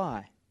his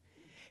reply.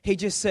 He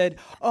just said,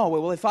 oh,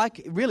 well,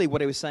 really what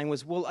he was saying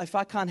was, well, if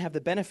I can't have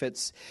the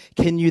benefits,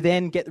 can you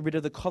then get rid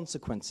of the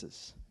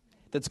consequences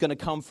that's going to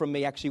come from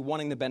me actually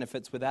wanting the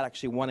benefits without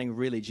actually wanting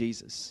really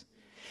Jesus?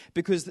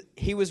 Because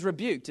he was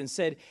rebuked and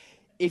said,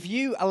 if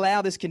you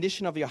allow this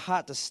condition of your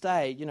heart to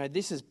stay,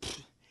 this is...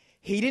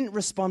 He didn't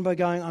respond by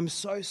going, I'm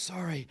so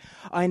sorry.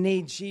 I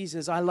need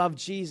Jesus. I love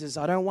Jesus.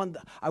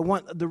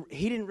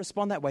 He didn't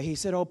respond that way. He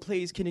said, oh,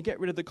 please, can you get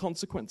rid of the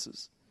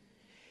consequences?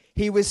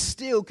 He was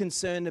still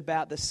concerned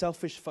about the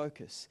selfish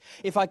focus.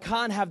 If I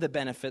can't have the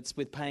benefits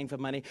with paying for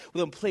money,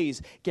 well, then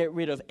please get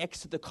rid of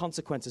the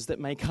consequences that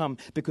may come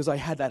because I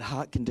had that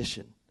heart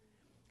condition.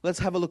 Let's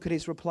have a look at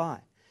his reply.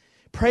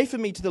 Pray for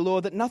me to the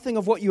Lord that nothing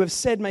of what you have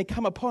said may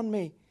come upon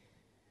me.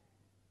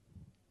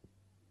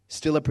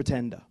 Still a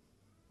pretender.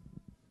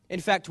 In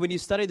fact, when you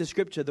study the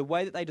scripture, the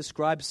way that they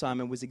described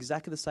Simon was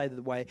exactly the same as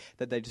the way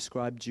that they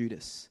described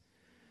Judas.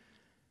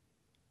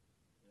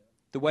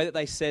 The way that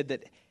they said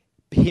that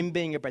him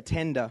being a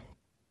pretender,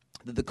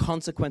 that the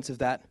consequence of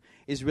that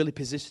is really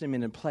position him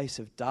in a place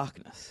of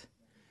darkness.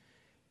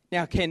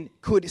 Now,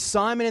 could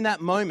Simon in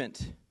that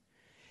moment,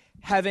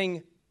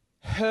 having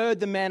heard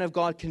the man of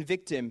God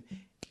convict him,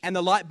 and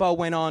the light bulb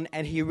went on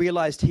and he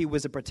realized he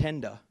was a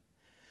pretender,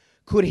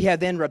 could he have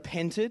then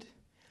repented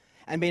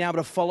and being able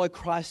to follow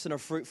Christ in a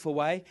fruitful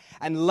way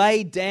and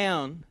lay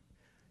down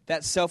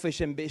that selfish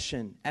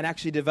ambition and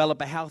actually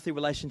develop a healthy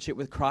relationship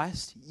with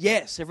Christ?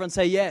 Yes. Everyone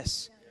say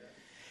yes.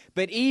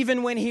 But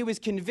even when he was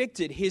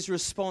convicted, his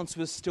response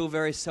was still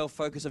very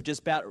self-focused of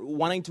just about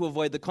wanting to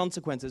avoid the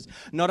consequences,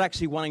 not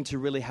actually wanting to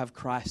really have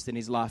Christ in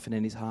his life and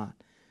in his heart.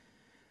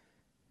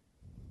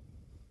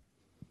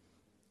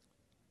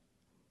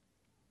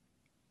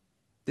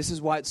 This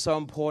is why it's so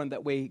important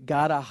that we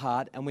guard our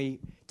heart and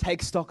we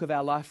take stock of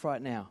our life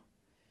right now.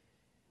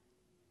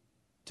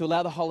 To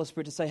allow the Holy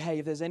Spirit to say, hey,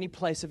 if there's any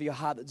place of your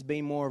heart that's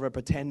been more of a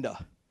pretender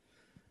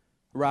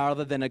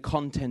rather than a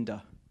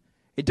contender,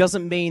 it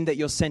doesn't mean that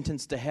you're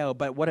sentenced to hell,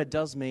 but what it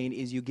does mean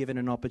is you're given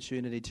an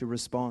opportunity to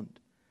respond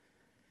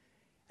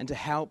and to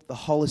help the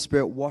Holy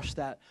Spirit wash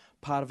that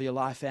part of your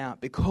life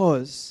out,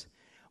 because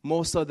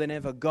more so than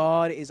ever,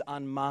 God is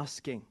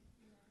unmasking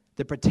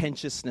the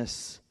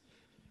pretentiousness.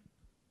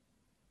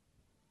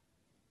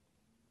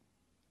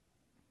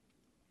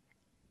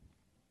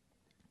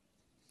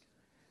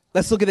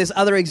 Let's look at this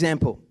other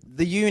example,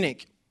 the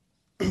eunuch.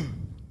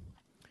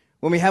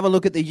 When we have a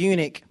look at the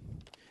eunuch,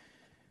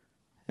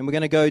 and we're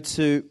going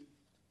to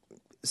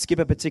skip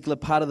a particular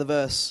part of the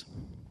verse.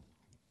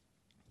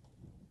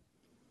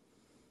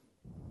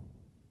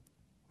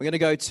 We're going to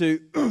go to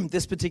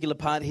this particular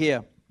part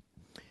here.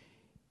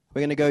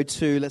 We're going to go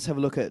to, let's have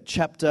a look at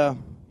chapter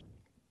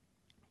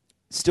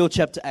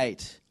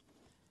 8.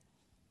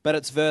 But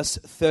it's verse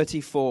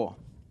 34.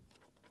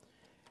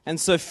 And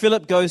so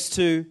Philip goes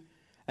to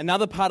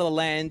another part of the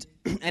land,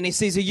 and he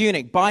sees a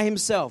eunuch by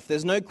himself.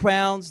 There's no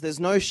crowds,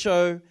 there's no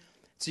show.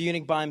 It's a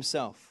eunuch by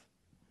himself.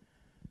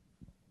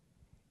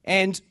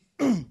 And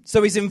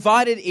so he's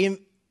invited him,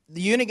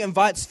 the eunuch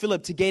invites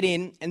Philip to get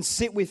in and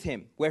sit with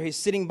him, where he's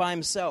sitting by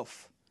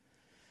himself.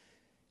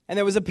 And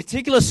there was a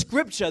particular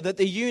scripture that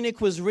the eunuch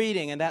was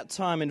reading at that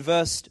time in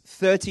verse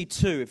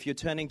 32, if you're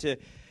turning to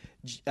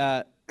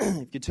the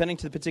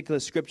particular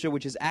scripture,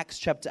 which is Acts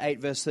chapter 8,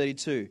 verse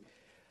 32.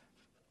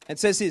 It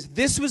says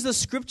this was the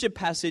scripture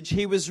passage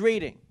he was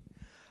reading.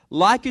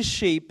 Like a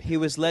sheep, he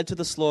was led to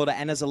the slaughter,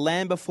 and as a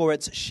lamb before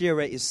its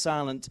shearer is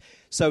silent,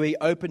 so he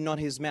opened not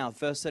his mouth.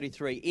 Verse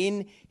 33,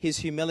 in his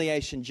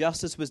humiliation,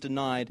 justice was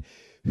denied.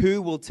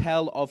 Who will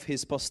tell of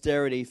his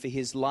posterity, for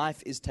his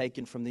life is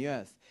taken from the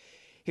earth?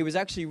 He was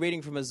actually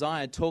reading from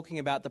Isaiah, talking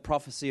about the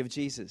prophecy of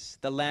Jesus,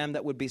 the lamb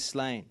that would be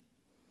slain.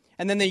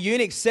 And then the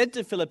eunuch said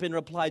to Philip in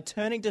reply,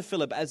 turning to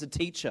Philip as a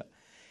teacher,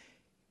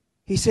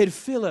 he said,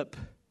 Philip,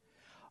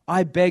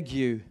 I beg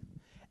you,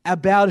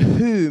 about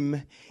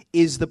whom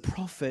is the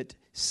prophet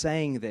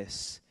saying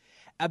this?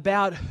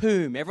 About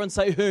whom? Everyone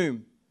say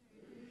whom.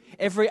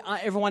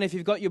 Everyone, if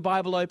you've got your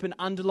Bible open,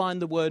 underline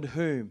the word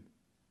whom.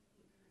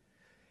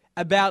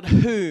 About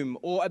whom,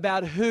 or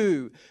about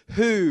who?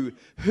 Who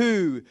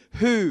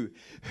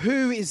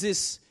is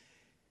this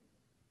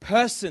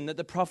person that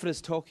the prophet is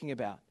talking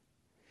about?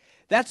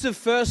 That's the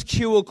first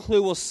cue or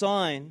clue or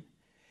sign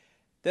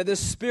that the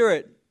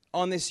Spirit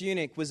on this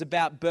eunuch was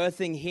about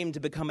birthing him to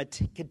become a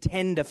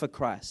contender for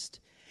Christ,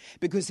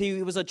 because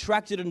he was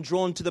attracted and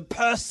drawn to the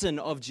person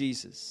of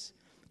Jesus.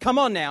 Come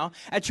on now,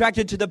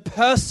 attracted to the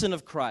person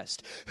of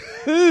Christ.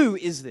 Who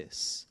is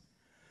this?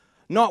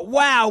 Not,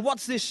 wow,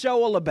 what's this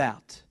show all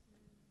about?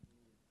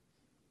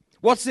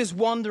 What's this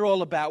wonder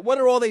all about? What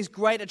are all these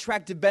great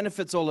attractive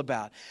benefits all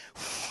about?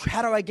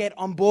 How do I get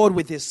on board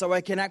with this so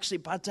I can actually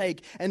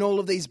partake in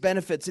all of these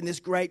benefits in this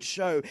great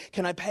show?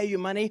 Can I pay you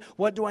money?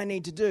 What do I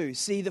need to do?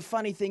 See, the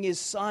funny thing is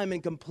Simon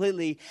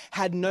completely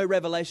had no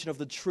revelation of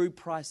the true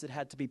price that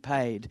had to be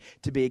paid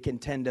to be a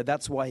contender.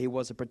 That's why he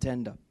was a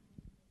pretender.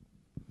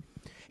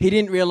 He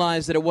didn't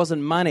realize that it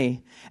wasn't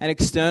money, an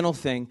external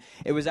thing.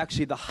 It was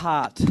actually the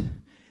heart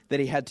that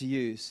he had to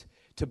use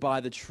to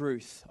buy the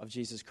truth of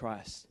Jesus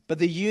Christ. But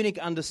the eunuch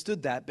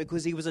understood that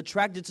because he was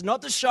attracted to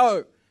not the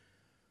show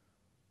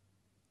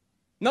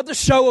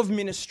of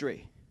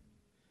ministry.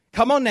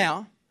 Come on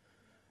now.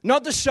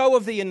 Not the show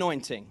of the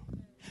anointing.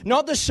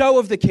 Not the show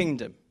of the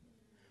kingdom.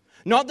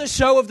 Not the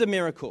show of the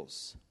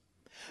miracles.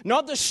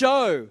 Not the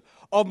show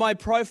of my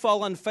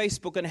profile on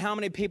Facebook and how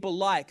many people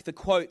like the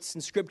quotes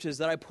and scriptures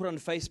that I put on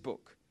Facebook.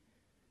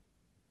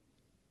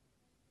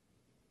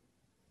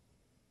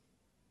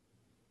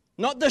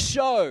 Not the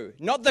show,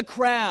 not the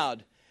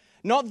crowd,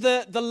 not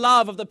the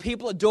love of the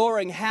people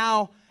adoring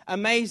how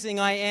amazing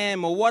I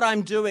am or what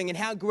I'm doing and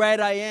how great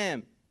I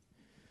am.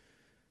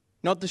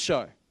 Not the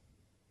show.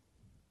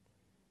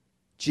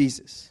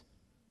 Jesus.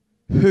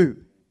 Who?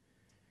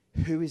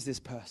 Who is this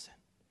person?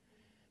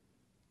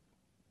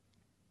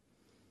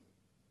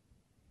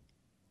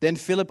 Then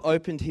Philip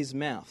opened his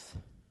mouth,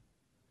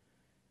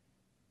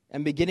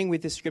 and beginning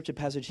with this scripture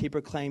passage, he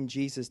proclaimed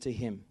Jesus to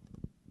him.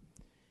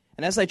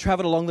 And as they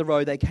traveled along the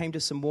road, they came to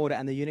some water,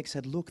 and the eunuch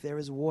said, "Look, there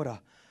is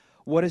water.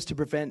 What is to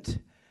prevent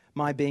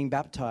my being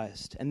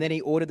baptized?" And then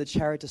he ordered the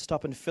chariot to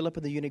stop, and Philip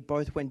and the eunuch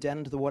both went down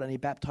into the water, and he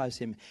baptized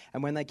him.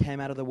 And when they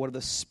came out of the water,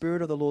 the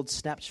Spirit of the Lord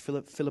snatched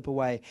Philip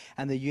away,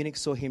 and the eunuch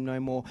saw him no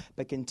more,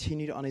 but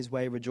continued on his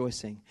way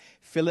rejoicing.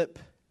 Philip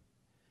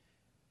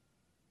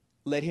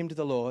led him to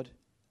the Lord,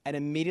 And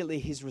immediately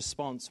his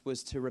response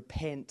was to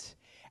repent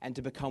and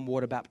to become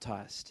water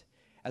baptized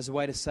as a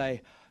way to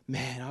say,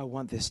 man, I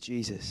want this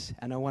Jesus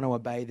and I want to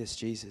obey this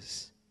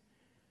Jesus.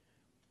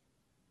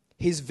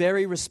 His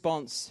very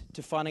response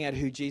to finding out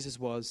who Jesus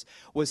was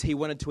he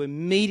wanted to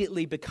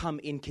immediately become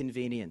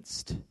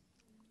inconvenienced.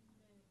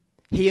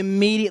 He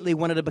immediately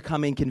wanted to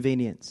become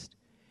inconvenienced.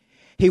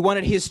 He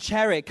wanted his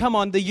chariot. Come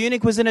on, the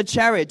eunuch was in a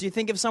chariot. Do you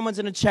think if someone's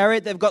in a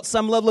chariot, they've got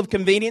some level of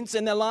convenience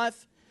in their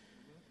life?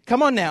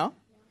 Come on now.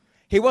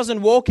 He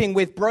wasn't walking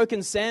with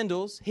broken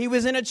sandals. He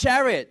was in a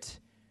chariot.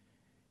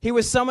 He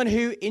was someone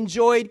who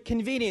enjoyed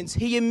convenience.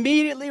 He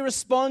immediately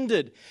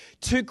responded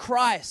to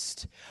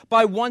Christ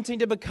by wanting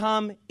to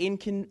become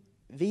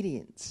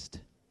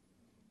inconvenienced,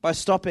 by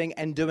stopping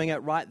and doing it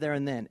right there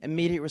and then.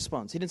 Immediate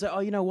response. He didn't say, oh,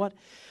 you know what?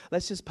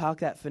 Let's just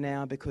park that for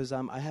now because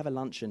I have a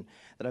luncheon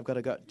that I've got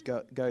to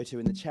go to,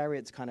 and the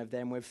chariot's kind of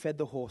there, and we've fed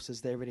the horses.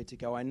 They're ready to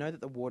go. I know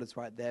that the water's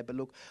right there, but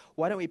look,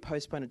 why don't we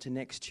postpone it to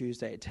next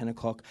Tuesday at 10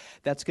 o'clock?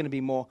 That's going to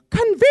be more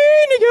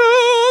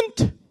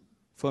convenient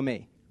for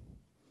me.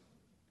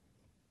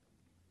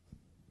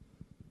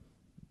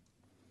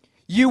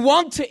 You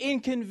want to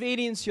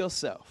inconvenience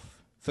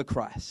yourself for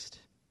Christ.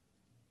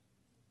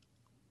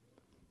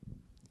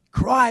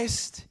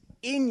 Christ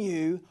in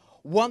you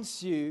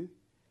wants you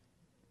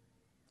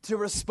to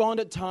respond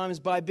at times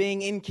by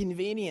being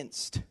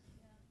inconvenienced.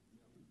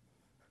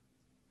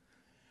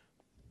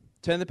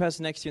 Turn to the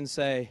person next to you and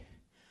say,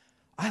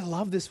 I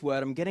love this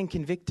word, I'm getting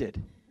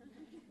convicted.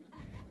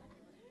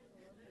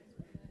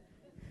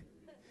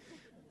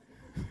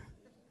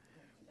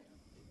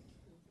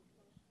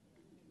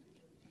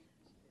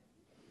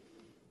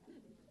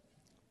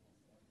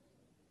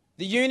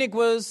 The eunuch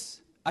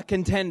was a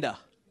contender.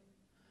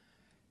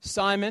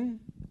 Simon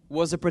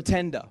was a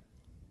pretender.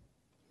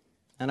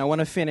 And I want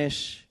to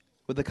finish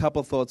with a couple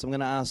of thoughts. I'm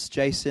going to ask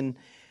Jason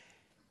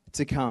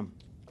to come.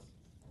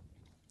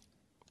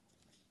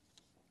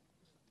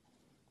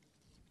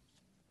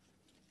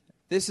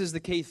 This is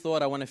the key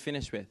thought I want to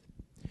finish with.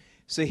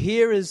 So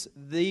here is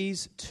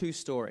these two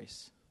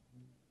stories.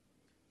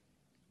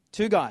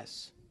 Two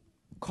guys,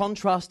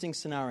 contrasting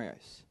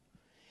scenarios.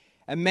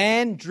 A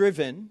man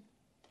driven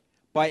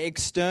by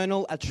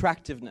external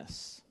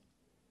attractiveness.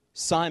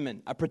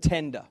 Simon, a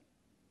pretender.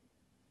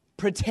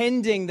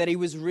 Pretending that he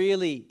was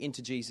really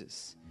into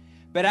Jesus.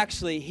 But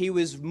actually, he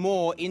was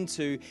more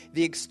into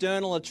the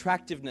external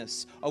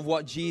attractiveness of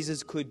what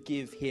Jesus could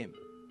give him.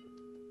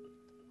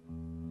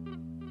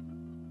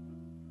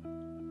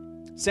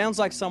 Sounds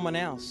like someone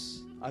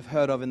else I've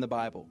heard of in the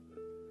Bible.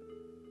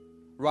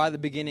 Right at the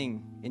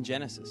beginning in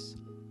Genesis.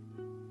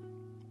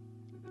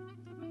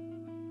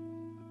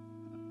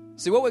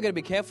 See, what we're going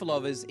to be careful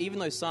of is, even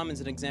though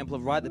Simon's an example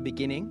of right at the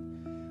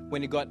beginning,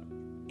 when he got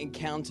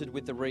encountered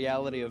with the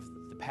reality of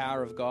the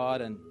power of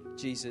God and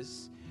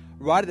Jesus,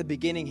 right at the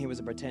beginning he was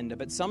a pretender.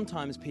 But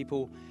sometimes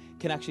people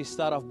can actually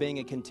start off being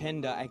a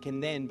contender and can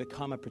then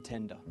become a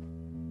pretender.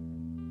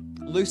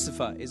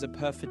 Lucifer is a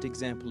perfect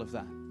example of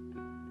that.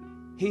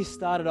 He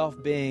started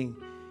off being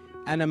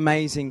an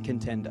amazing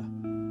contender.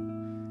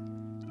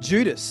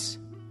 Judas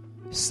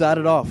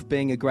started off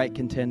being a great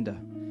contender.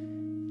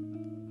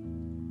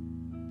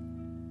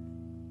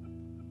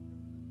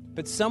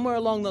 But somewhere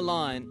along the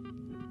line,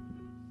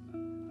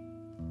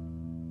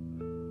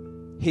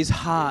 his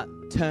heart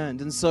turned.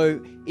 And so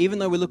even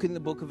though we're looking at the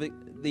book of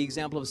the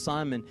example of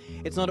Simon,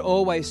 it's not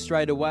always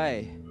straight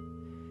away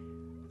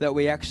that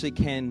we actually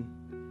can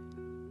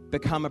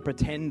become a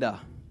pretender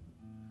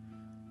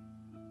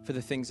for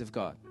the things of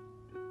God.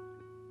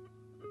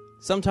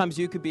 Sometimes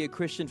you could be a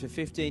Christian for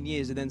 15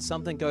 years and then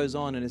something goes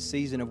on in a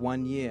season of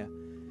 1 year.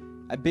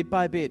 And bit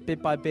by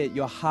bit,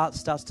 your heart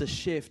starts to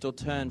shift or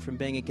turn from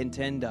being a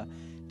contender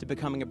to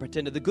becoming a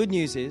pretender. The good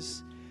news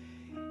is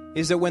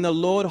that when the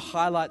Lord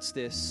highlights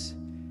this,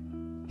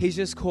 He's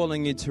just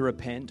calling you to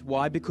repent.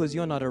 Why? Because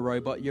you're not a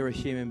robot, you're a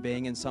human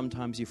being, and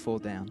sometimes you fall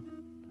down.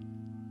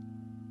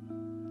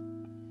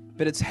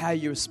 But it's how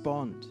you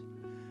respond.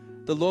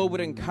 The Lord would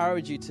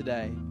encourage you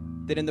today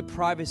that in the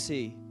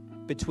privacy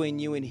between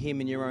you and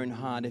Him in your own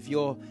heart, if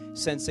you're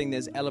sensing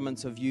there's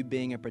elements of you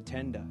being a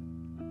pretender,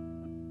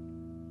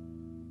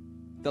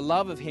 the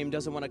love of Him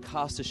doesn't want to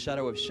cast a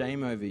shadow of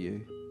shame over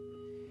you.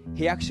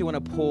 He actually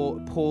wants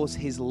to pours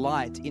His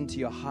light into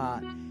your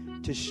heart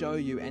to show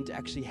you and to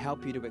actually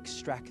help you to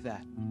extract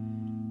that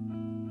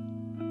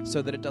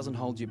so that it doesn't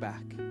hold you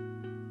back.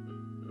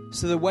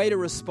 So the way to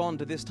respond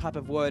to this type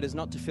of word is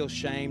not to feel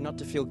shame, not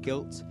to feel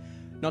guilt,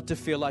 not to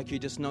feel like you're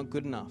just not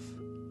good enough.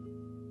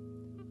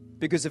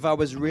 Because if I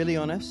was really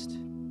honest,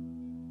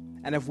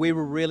 and if we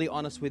were really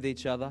honest with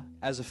each other,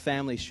 as a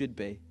family should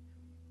be,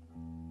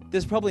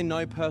 there's probably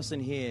no person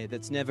here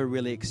that's never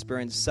really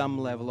experienced some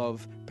level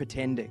of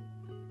pretending.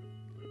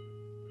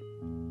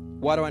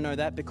 Why do I know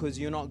that? Because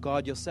you're not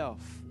God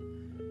yourself.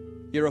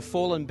 You're a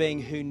fallen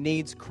being who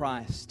needs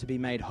Christ to be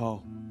made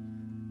whole.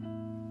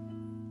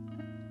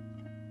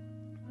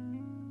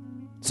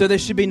 So there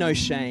should be no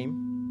shame,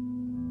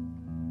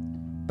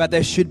 but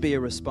there should be a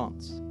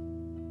response.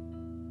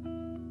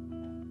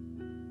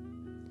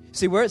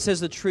 See, where it says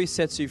the truth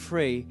sets you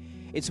free,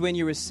 it's when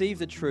you receive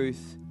the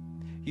truth,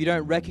 you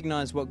don't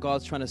recognize what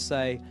God's trying to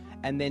say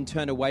and then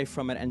turn away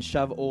from it and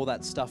shove all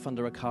that stuff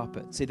under a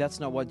carpet. See, that's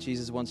not what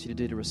Jesus wants you to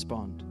do to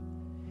respond.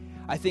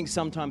 I think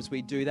sometimes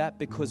we do that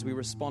because we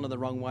respond in the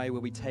wrong way,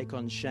 where we take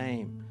on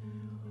shame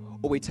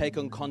or we take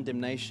on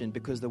condemnation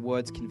because the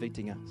word's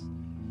convicting us.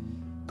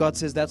 God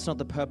says that's not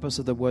the purpose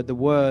of the word. The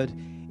word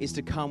is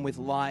to come with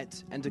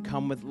light and to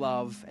come with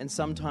love. And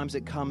sometimes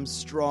it comes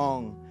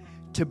strong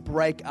to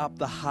break up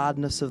the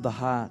hardness of the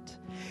heart.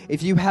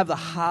 If you have the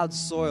hard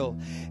soil,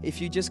 if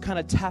you just kind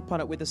of tap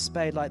on it with a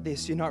spade like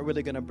this, you're not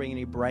really going to bring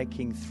any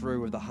breaking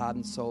through of the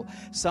hardened soil.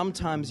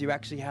 Sometimes you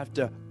actually have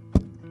to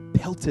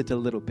pelt it a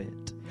little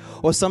bit.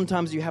 Or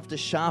sometimes you have to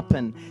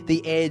sharpen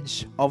the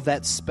edge of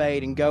that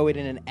spade and go in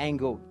an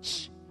angle.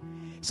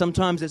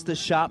 Sometimes it's the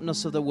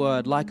sharpness of the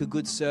word, like a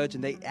good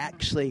surgeon, that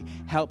actually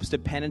helps to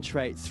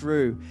penetrate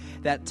through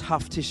that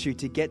tough tissue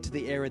to get to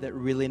the area that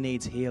really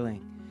needs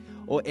healing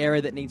or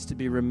area that needs to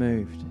be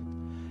removed.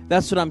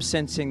 That's what I'm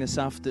sensing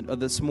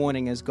this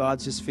morning as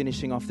God's just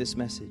finishing off this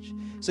message.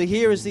 So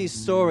here is these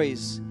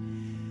stories,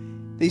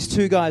 these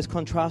two guys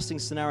contrasting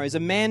scenarios. A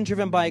man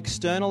driven by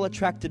external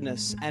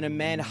attractiveness and a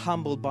man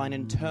humbled by an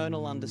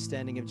internal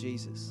understanding of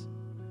Jesus.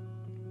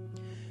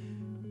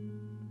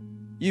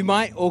 You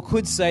might or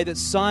could say that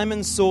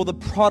Simon saw the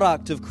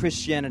product of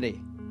Christianity,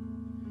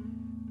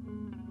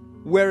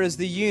 whereas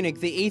the eunuch,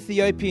 the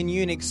Ethiopian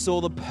eunuch,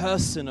 saw the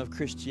person of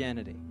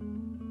Christianity.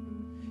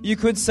 You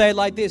could say it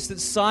like this,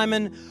 that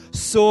Simon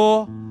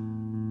saw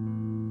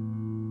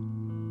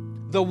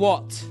the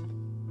what,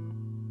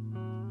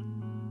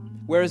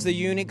 whereas the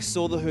eunuch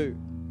saw the who.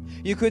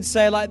 You could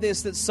say it like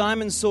this, that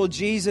Simon saw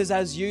Jesus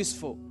as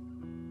useful,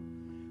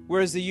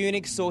 whereas the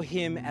eunuch saw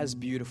him as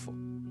beautiful.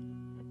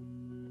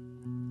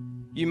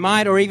 You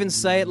might or even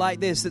say it like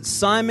this, that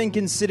Simon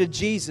considered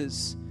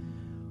Jesus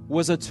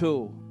was a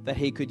tool that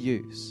he could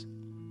use,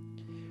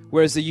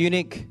 whereas the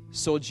eunuch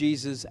saw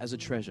Jesus as a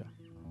treasure.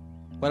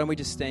 Why don't we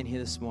just stand here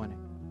this morning?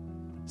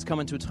 Let's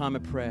come into a time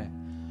of prayer.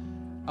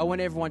 I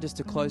want everyone just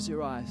to close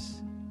your eyes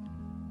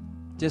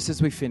just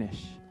as we finish.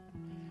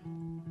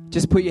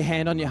 Just put your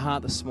hand on your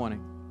heart this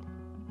morning.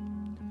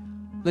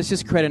 Let's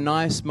just create a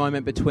nice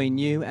moment between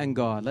you and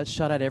God. Let's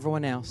shut out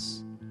everyone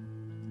else.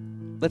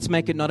 Let's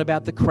make it not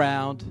about the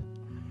crowd.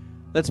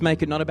 Let's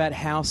make it not about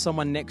how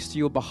someone next to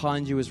you or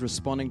behind you is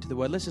responding to the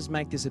word. Let's just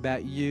make this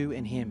about you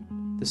and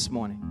Him this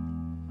morning.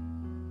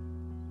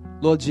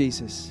 Lord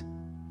Jesus,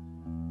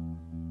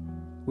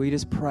 we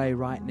just pray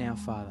right now,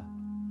 Father,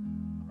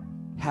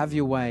 have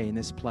your way in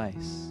this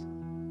place.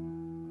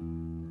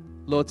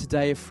 Lord,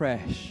 today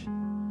afresh, I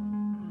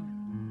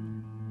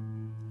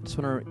just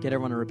want to get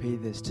everyone to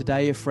repeat this.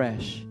 Today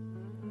afresh,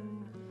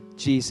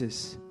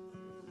 Jesus,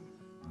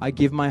 I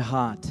give my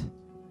heart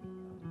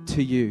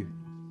to you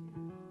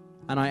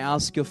and I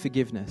ask your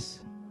forgiveness.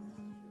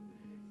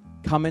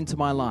 Come into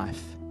my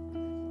life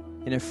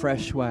in a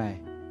fresh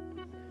way.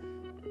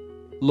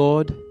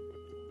 Lord,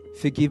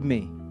 forgive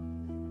me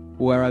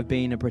where I've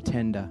been a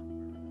pretender.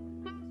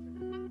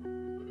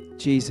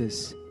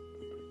 Jesus,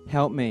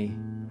 help me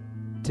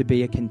to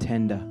be a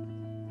contender.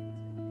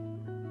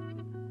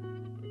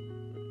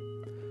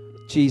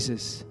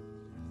 Jesus,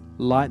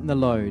 lighten the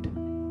load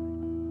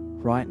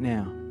right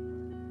now.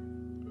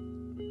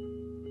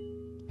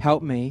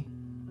 Help me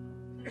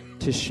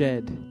to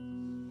shed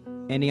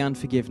any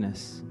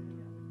unforgiveness,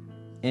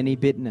 any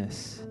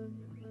bitterness,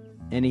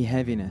 any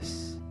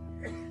heaviness.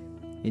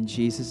 In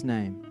Jesus'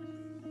 name,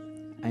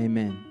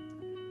 amen.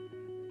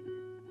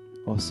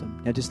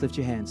 Awesome. Now just lift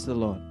your hands to the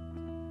Lord.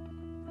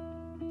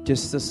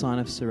 Just as a sign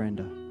of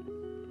surrender.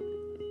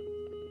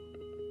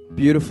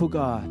 Beautiful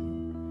God,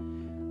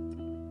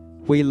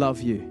 we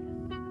love you.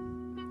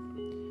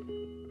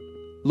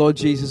 Lord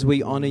Jesus,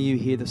 we honor you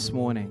here this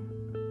morning.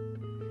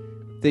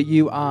 That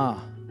you are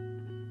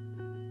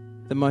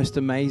the most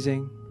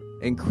amazing,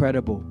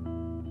 incredible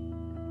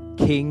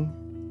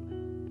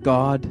King,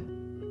 God,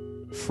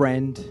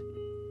 friend.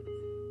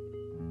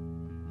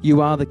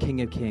 You are the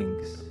King of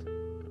Kings.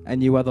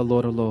 And you are the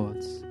Lord of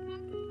Lords.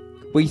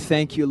 We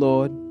thank you,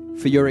 Lord,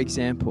 for your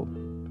example.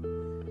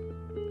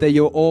 That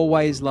you're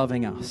always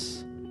loving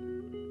us,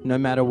 no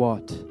matter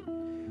what.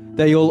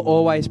 That you'll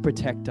always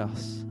protect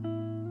us.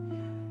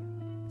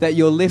 That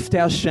you'll lift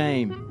our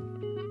shame.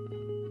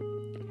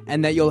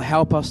 And that you'll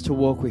help us to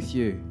walk with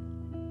you.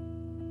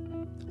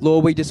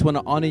 Lord, we just want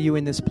to honor you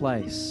in this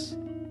place.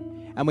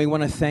 And we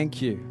want to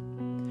thank you.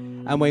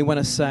 And we want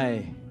to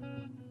say,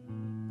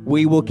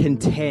 we will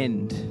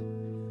contend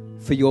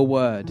for your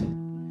word.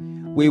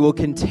 We will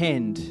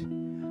contend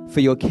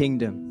for your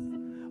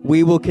kingdom.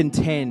 We will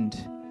contend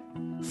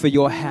for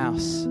your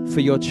house, for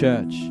your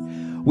church.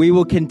 We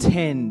will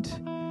contend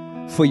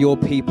for your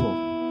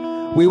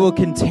people. We will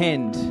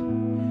contend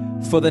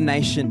for the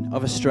nation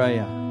of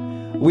Australia.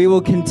 We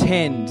will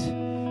contend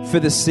for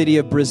the city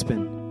of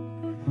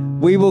Brisbane.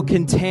 We will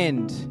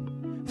contend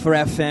for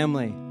our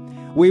family.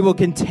 We will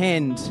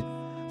contend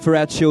for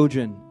our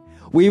children.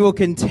 We will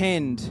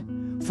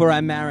contend for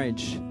our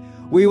marriage.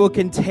 We will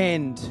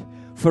contend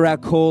for our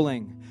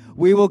calling.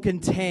 We will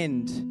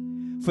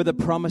contend for the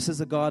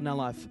promises of God in our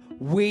life.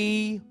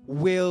 We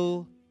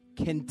will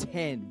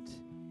contend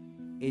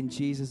in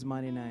Jesus'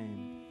 mighty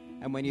name.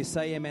 And when you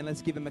say amen,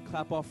 let's give him a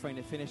clap offering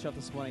to finish off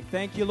this morning.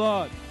 Thank you,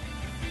 Lord.